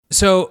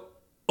 So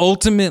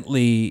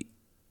ultimately,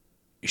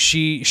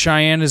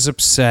 Cheyenne is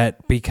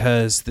upset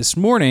because this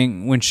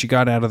morning when she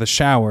got out of the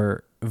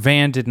shower,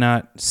 Van did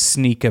not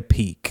sneak a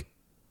peek.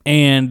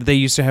 And they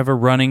used to have a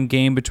running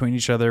game between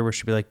each other where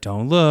she'd be like,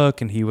 "Don't look,"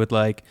 and he would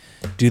like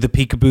do the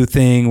peekaboo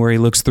thing where he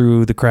looks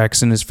through the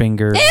cracks in his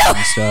fingers and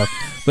stuff.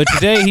 But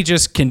today he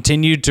just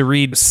continued to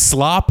read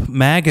Slop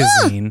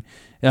magazine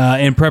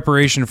in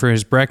preparation for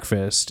his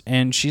breakfast.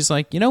 And she's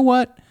like, "You know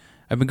what?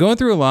 I've been going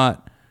through a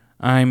lot.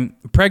 I'm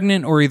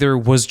pregnant or either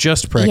was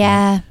just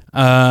pregnant.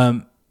 Yeah.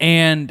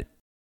 And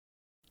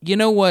you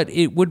know what?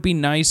 It would be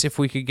nice if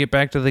we could get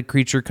back to the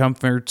creature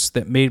comforts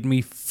that made me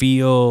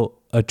feel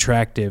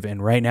attractive,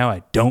 and right now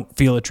I don't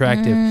feel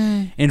attractive."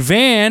 And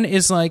Van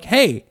is like,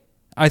 "Hey,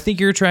 I think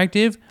you're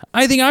attractive.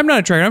 I think I'm not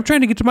attractive. I'm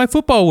trying to get to my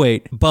football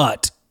weight."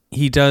 But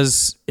he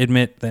does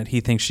admit that he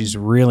thinks she's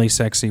really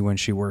sexy when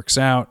she works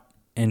out,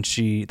 and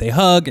they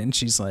hug, and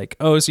she's like,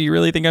 "Oh, so you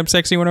really think I'm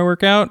sexy when I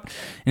work out?"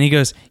 And he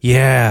goes,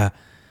 "Yeah,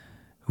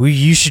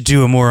 you should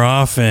do it more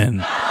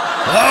often."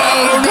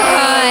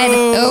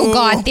 Oh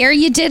God, there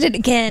you did it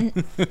again.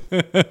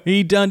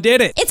 He done did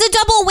it. It's a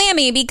double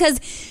whammy because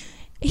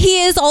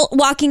he is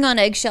walking on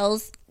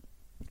eggshells,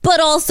 but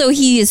also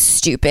he is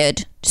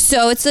stupid.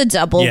 So it's a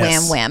double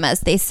wham,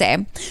 as they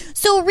say.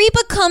 So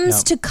Reba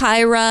comes to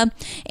Kyra,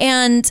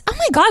 and oh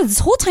my God, this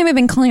whole time I've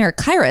been calling her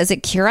Kyra. Is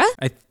it Kira?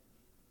 I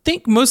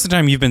think most of the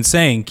time you've been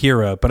saying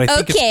Kira, but I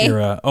think it's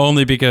Kira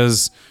only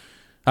because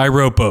I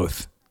wrote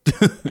both.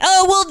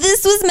 Oh, well,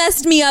 this was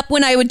messed me up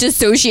when I would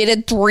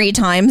dissociated 3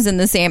 times in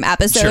the same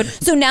episode.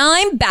 Sure. So now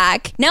I'm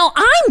back.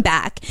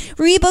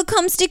 Reba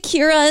comes to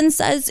Kira and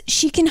says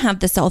she can have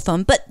the cell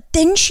phone, but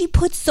then she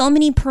puts so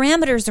many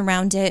parameters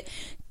around it.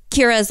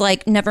 Kira's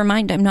like, "Never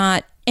mind, I'm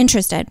not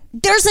interested."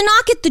 There's a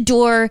knock at the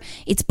door.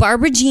 It's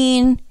Barbara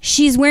Jean.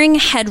 She's wearing a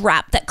head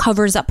wrap that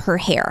covers up her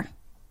hair.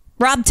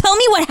 Rob, tell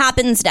me what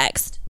happens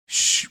next.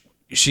 She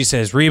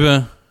says,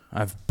 "Reba,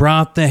 I've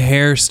brought the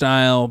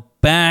hairstyle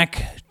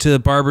back to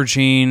Barbara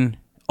Jean.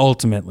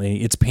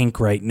 Ultimately, it's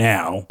pink right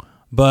now."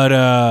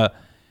 But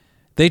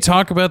they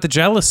talk about the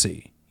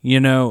jealousy.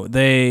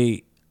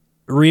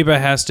 Reba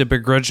has to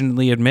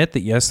begrudgingly admit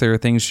that, yes, there are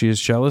things she is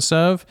jealous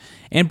of.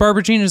 And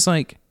Barbara Jean is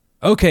like,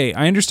 "Okay,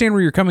 I understand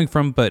where you're coming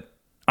from, but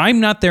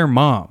I'm not their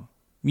mom.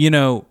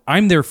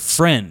 I'm their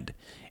friend.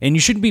 And you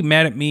shouldn't be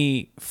mad at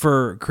me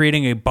for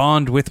creating a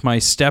bond with my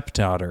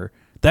stepdaughter.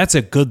 That's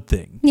a good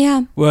thing.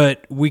 Yeah.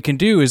 What we can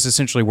do is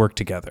essentially work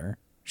together.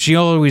 She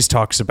always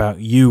talks about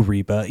you,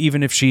 Reba,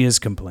 even if she is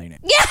complaining.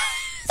 Yeah,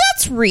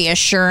 that's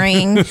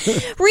reassuring.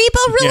 Reba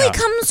really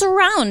comes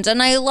around.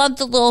 And I love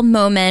the little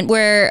moment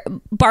where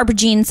Barbara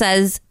Jean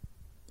says,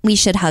 we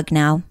should hug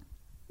now.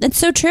 It's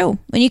so true.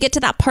 When you get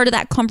to that part of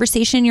that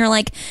conversation, you're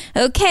like,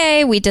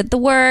 okay, we did the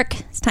work.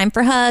 It's time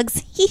for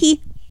hugs. Hee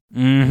hee.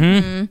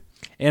 Mm-hmm.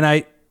 And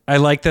I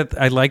like that.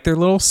 I like their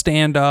little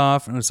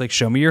standoff. And it's like,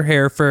 show me your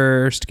hair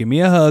first. Give me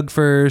a hug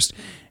first.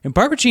 And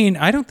Barbara Jean,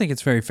 I don't think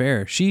it's very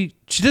fair. She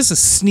does a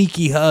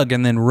sneaky hug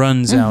and then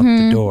runs out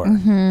the door.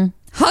 Mm-hmm.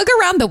 Hug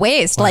around the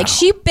waist. Wow. Like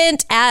she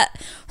bent at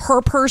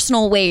her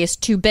personal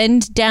waist to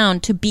bend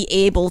down to be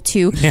able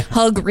to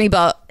hug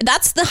Reba.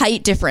 That's the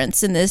height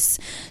difference in this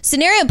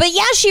scenario. But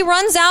yeah, she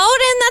runs out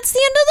and that's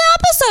the end of the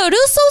episode. It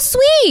was so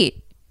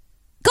sweet.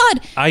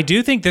 God. I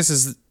do think this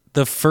is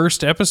the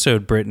first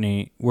episode,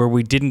 Brittany, where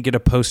we didn't get a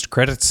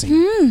post-credit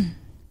scene.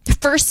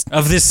 First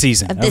of this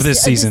season. Of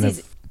this season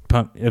of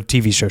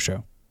TV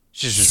show.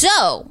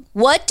 So,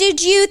 what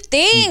did you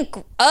think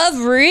of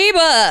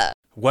Reba?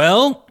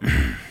 Well,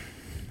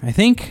 I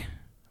think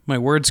my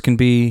words can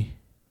be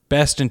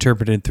best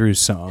interpreted through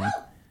song.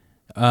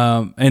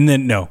 And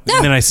then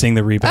I sing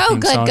the Reba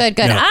theme song. Good.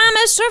 No. I'm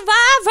a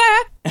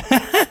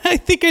survivor. I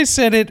think I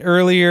said it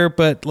earlier,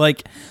 but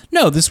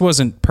no, this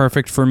wasn't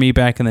perfect for me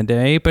back in the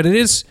day, but it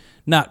is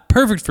not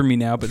perfect for me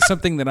now, but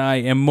something that I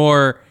am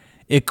more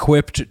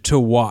equipped to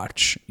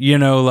watch.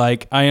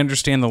 I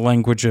understand the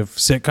language of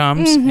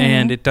sitcoms,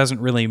 and it doesn't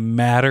really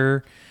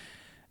matter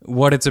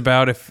what it's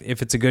about. If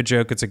it's a good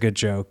joke, it's a good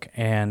joke.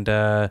 And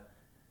I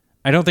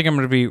don't think I'm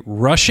going to be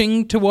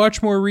rushing to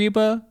watch more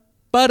Reba,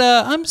 but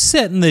I'm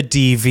setting the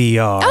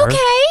DVR.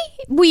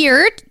 Okay,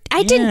 weird.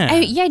 I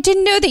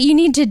didn't know that you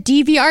need to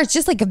DVR. It's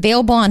just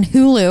available on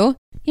Hulu.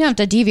 You don't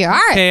have to DVR.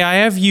 Okay, I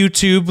have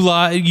YouTube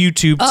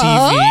TV.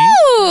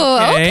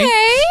 Oh,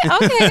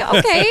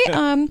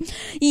 okay.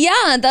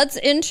 Yeah, that's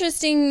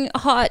interesting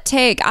hot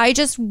take. I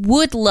just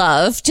would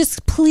love,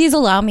 just please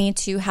allow me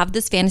to have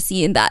this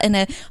fantasy in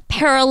a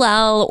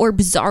parallel or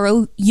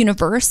bizarro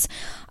universe.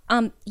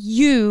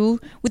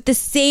 You with the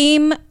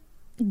same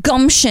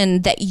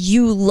gumption that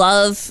you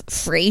love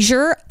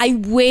Frasier, I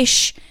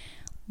wish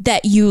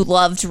that you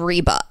loved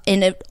Reba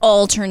in an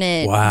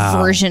alternate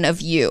version of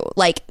you.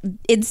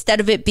 Instead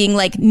of it being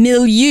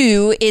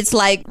milieu, it's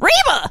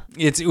Reba.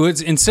 It's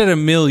instead of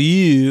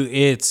milieu,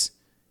 it's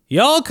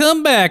y'all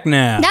come back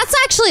now. That's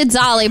actually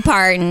Dolly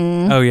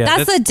Parton. Oh yeah,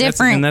 that's a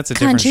different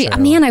country. Show.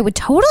 Man, I would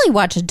totally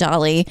watch a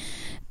Dolly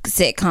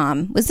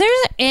sitcom. Was there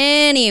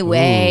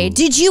anyway? Ooh.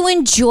 Did you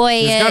enjoy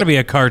it? There's got to be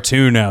a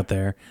cartoon out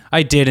there.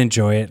 I did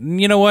enjoy it.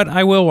 And you know what?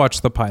 I will watch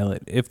the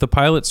pilot. If the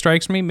pilot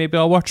strikes me, maybe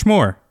I'll watch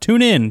more.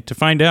 Tune in to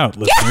find out,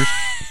 listeners.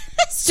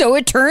 So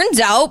it turns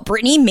out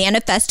Brittany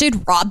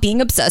manifested Rob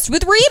being obsessed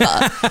with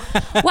Reba.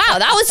 Wow,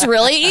 that was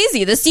really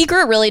easy. The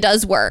secret really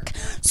does work.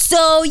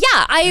 So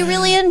yeah, I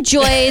really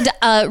enjoyed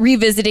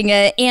revisiting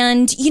it.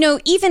 And,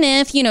 even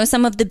if,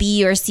 some of the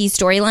B or C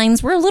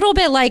storylines were a little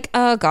bit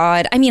oh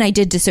God. I mean, I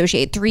did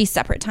dissociate 3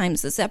 separate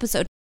times this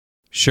episode.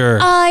 Sure.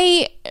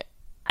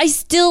 I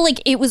still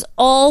it was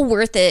all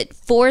worth it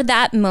for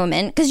that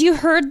moment because you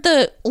heard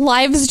the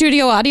live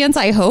studio audience,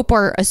 I hope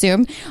or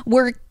assume,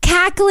 were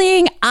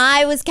cackling.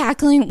 I was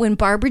cackling when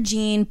Barbara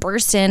Jean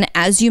burst in,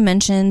 as you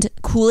mentioned,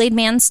 Kool-Aid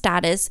Man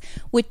status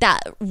with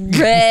that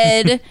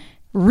red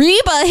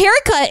Reba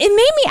haircut. It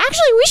made me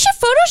we should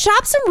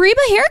Photoshop some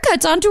Reba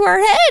haircuts onto our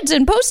heads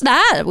and post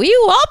that. We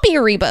will all be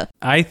a Reba.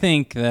 I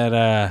think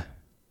that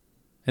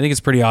it's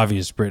pretty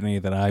obvious, Brittany,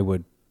 that I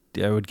would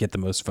get the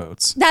most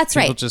votes. That's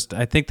right.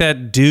 I think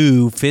that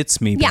do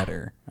fits me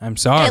better. I'm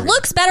sorry. It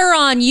looks better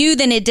on you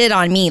than it did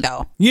on me,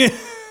 though. Yeah.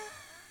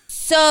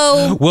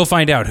 So we'll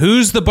find out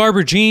who's the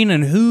Barbara Jean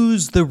and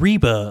who's the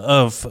Reba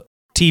of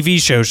TV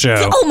show.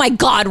 Oh my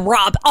God,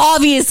 Rob!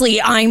 Obviously,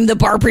 I'm the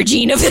Barbara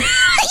Jean of. You're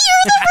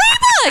the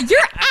Reba.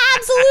 You're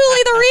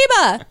absolutely the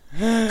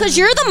Reba because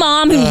you're the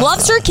mom who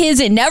loves her kids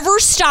and never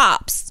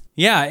stops.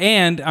 Yeah,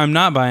 and I'm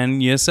not buying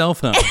you a cell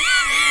phone.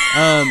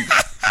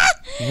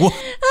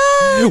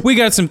 We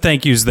got some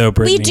thank yous though,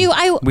 Brittany. We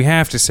do. We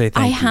have to say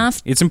thank you.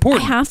 It's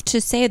important. I have to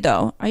say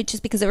though,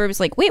 just because everybody's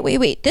like,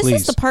 wait. This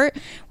is the part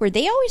where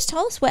they always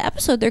tell us what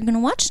episode they're going to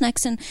watch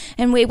next, and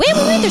wait,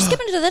 they're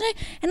skipping to the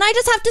and I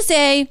just have to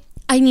say,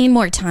 I need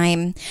more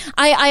time.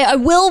 I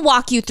will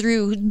walk you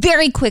through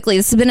very quickly.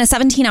 This has been a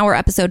 17-hour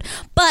episode,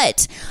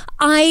 but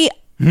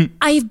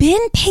I've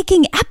been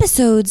picking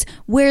episodes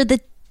where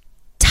the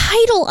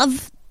title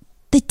of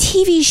the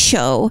TV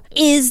show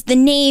is the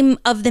name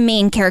of the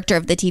main character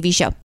of the TV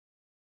show.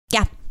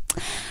 Yeah.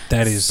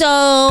 That is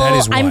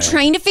wild. I'm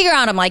trying to figure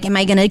out, am I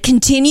going to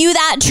continue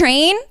that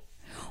train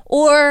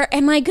or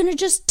am I going to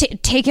just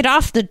take it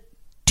off the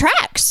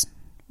tracks?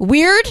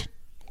 Weird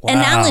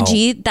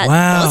analogy that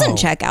doesn't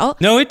check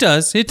out. No, it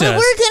does. It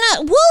does.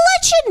 But we'll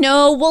let you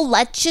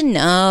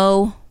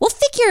know. We'll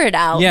figure it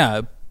out.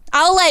 Yeah.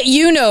 I'll let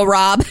you know,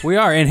 Rob. We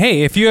are. And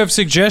hey, if you have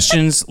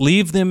suggestions,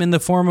 leave them in the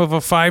form of a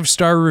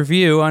 5-star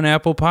review on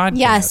Apple Podcasts.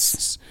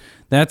 Yes.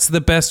 That's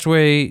the best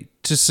way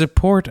to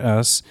support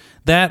us.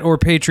 That or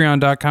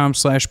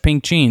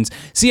patreon.com/Pink Jeans.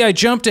 See, I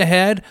jumped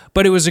ahead,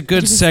 but it was a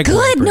good segue.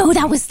 Good. Britt. No,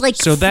 that was like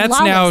So that's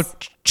flawless. now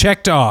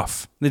checked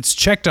off. It's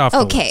checked off the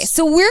Okay, list.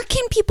 so where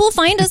can people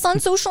find us on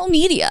social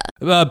media?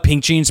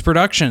 Pink Jeans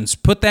Productions.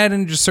 Put that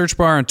into the search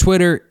bar on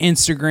Twitter,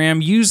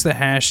 Instagram. Use the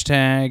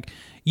hashtag.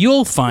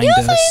 You'll find us.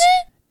 Find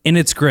it? And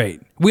it's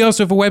great. We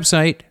also have a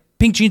website,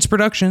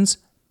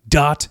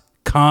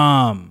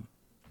 pinkjeansproductions.com.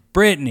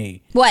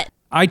 Brittany, What?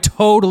 I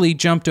totally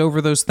jumped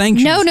over those thank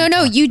yous. No, we you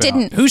talked about.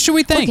 didn't. Who should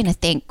we thank? We're gonna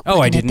thank. Oh,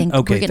 we're I gonna didn't. Thank,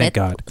 Okay, we're gonna thank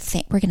God.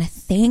 We're gonna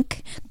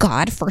thank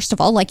God first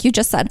of all, like you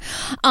just said,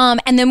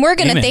 and then we're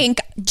gonna Amen. thank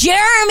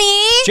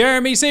Jeremy.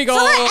 Jeremy Siegel.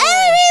 For editing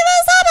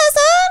this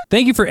episode.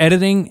 Thank you for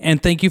editing, and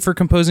thank you for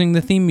composing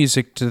the theme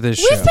music to this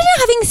We've show. been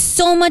having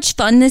so much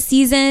fun this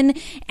season,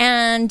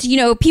 and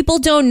people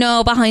don't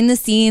know behind the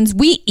scenes.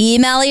 We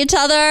email each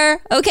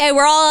other. Okay,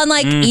 we're all on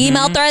like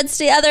email threads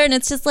together, and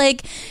it's just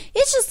like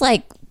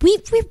we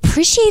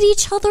appreciate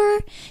each other.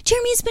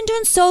 Jeremy's been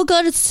doing so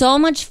good. It's so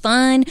much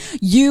fun.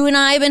 You and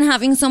I have been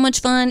having so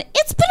much fun.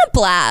 It's been a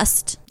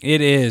blast. It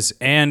is.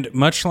 And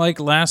much like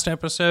last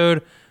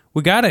episode,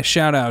 we got to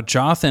shout out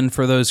Jothan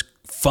for those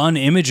fun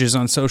images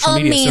on social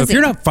media. So if Amazing.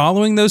 you're not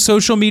following those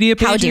social media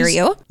pages, How dare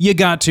you? You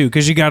got to,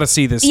 because you got to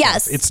see this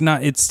Yes. stuff.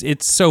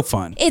 It's so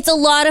fun. It's a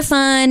lot of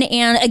fun.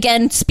 And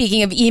again,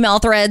 speaking of email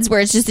threads where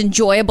it's just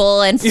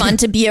enjoyable and fun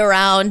to be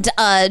around,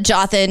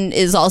 Jothan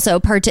is also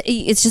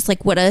it's just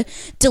like, what a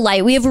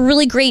delight. We have a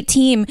really great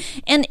team.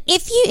 And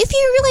if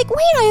you're like,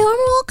 wait, I'm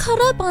all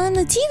caught up on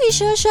the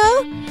TV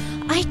show,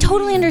 I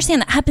totally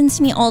understand. That happens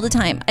to me all the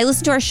time. I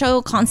listen to our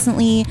show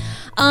constantly.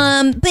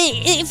 But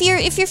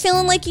if you're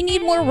feeling like you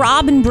need more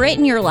Rob and Britt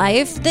in your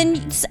life, then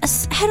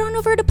head on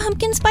over to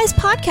Pumpkin Spice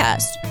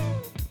Podcast,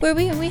 where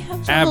we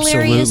have some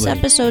hilarious Absolutely.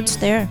 episodes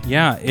there.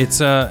 Yeah,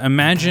 it's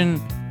imagine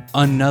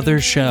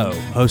another show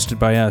hosted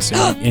by us,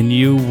 and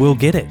you will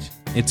get it.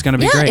 It's going to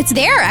be Yeah, great. it's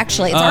there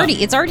actually.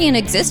 It's already in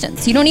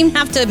existence. You don't even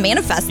have to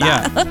manifest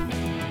that. Yeah.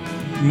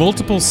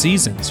 Multiple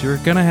seasons. You're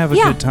going to have a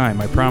Yeah. good time,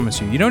 I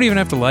promise you. You don't even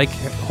have to like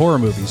horror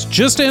movies.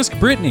 Just ask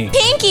Brittany.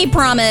 Pinky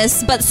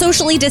promise, but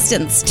socially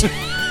distanced.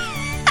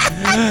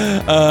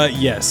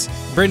 Yes.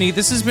 Brittany,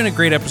 this has been a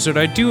great episode.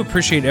 I do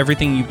appreciate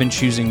everything you've been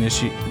choosing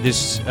this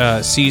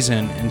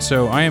season, and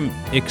so I am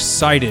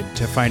excited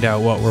to find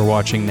out what we're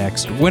watching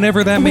next,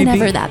 whenever that may be.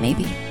 Whenever that may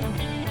be.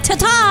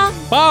 Ta-ta!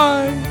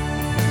 Bye!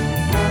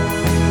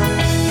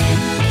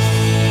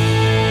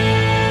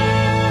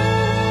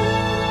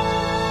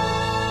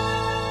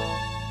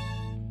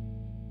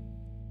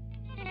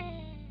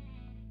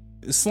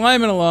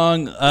 Sliming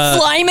along.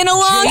 Sliming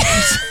along.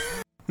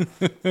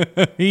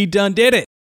 He done did it.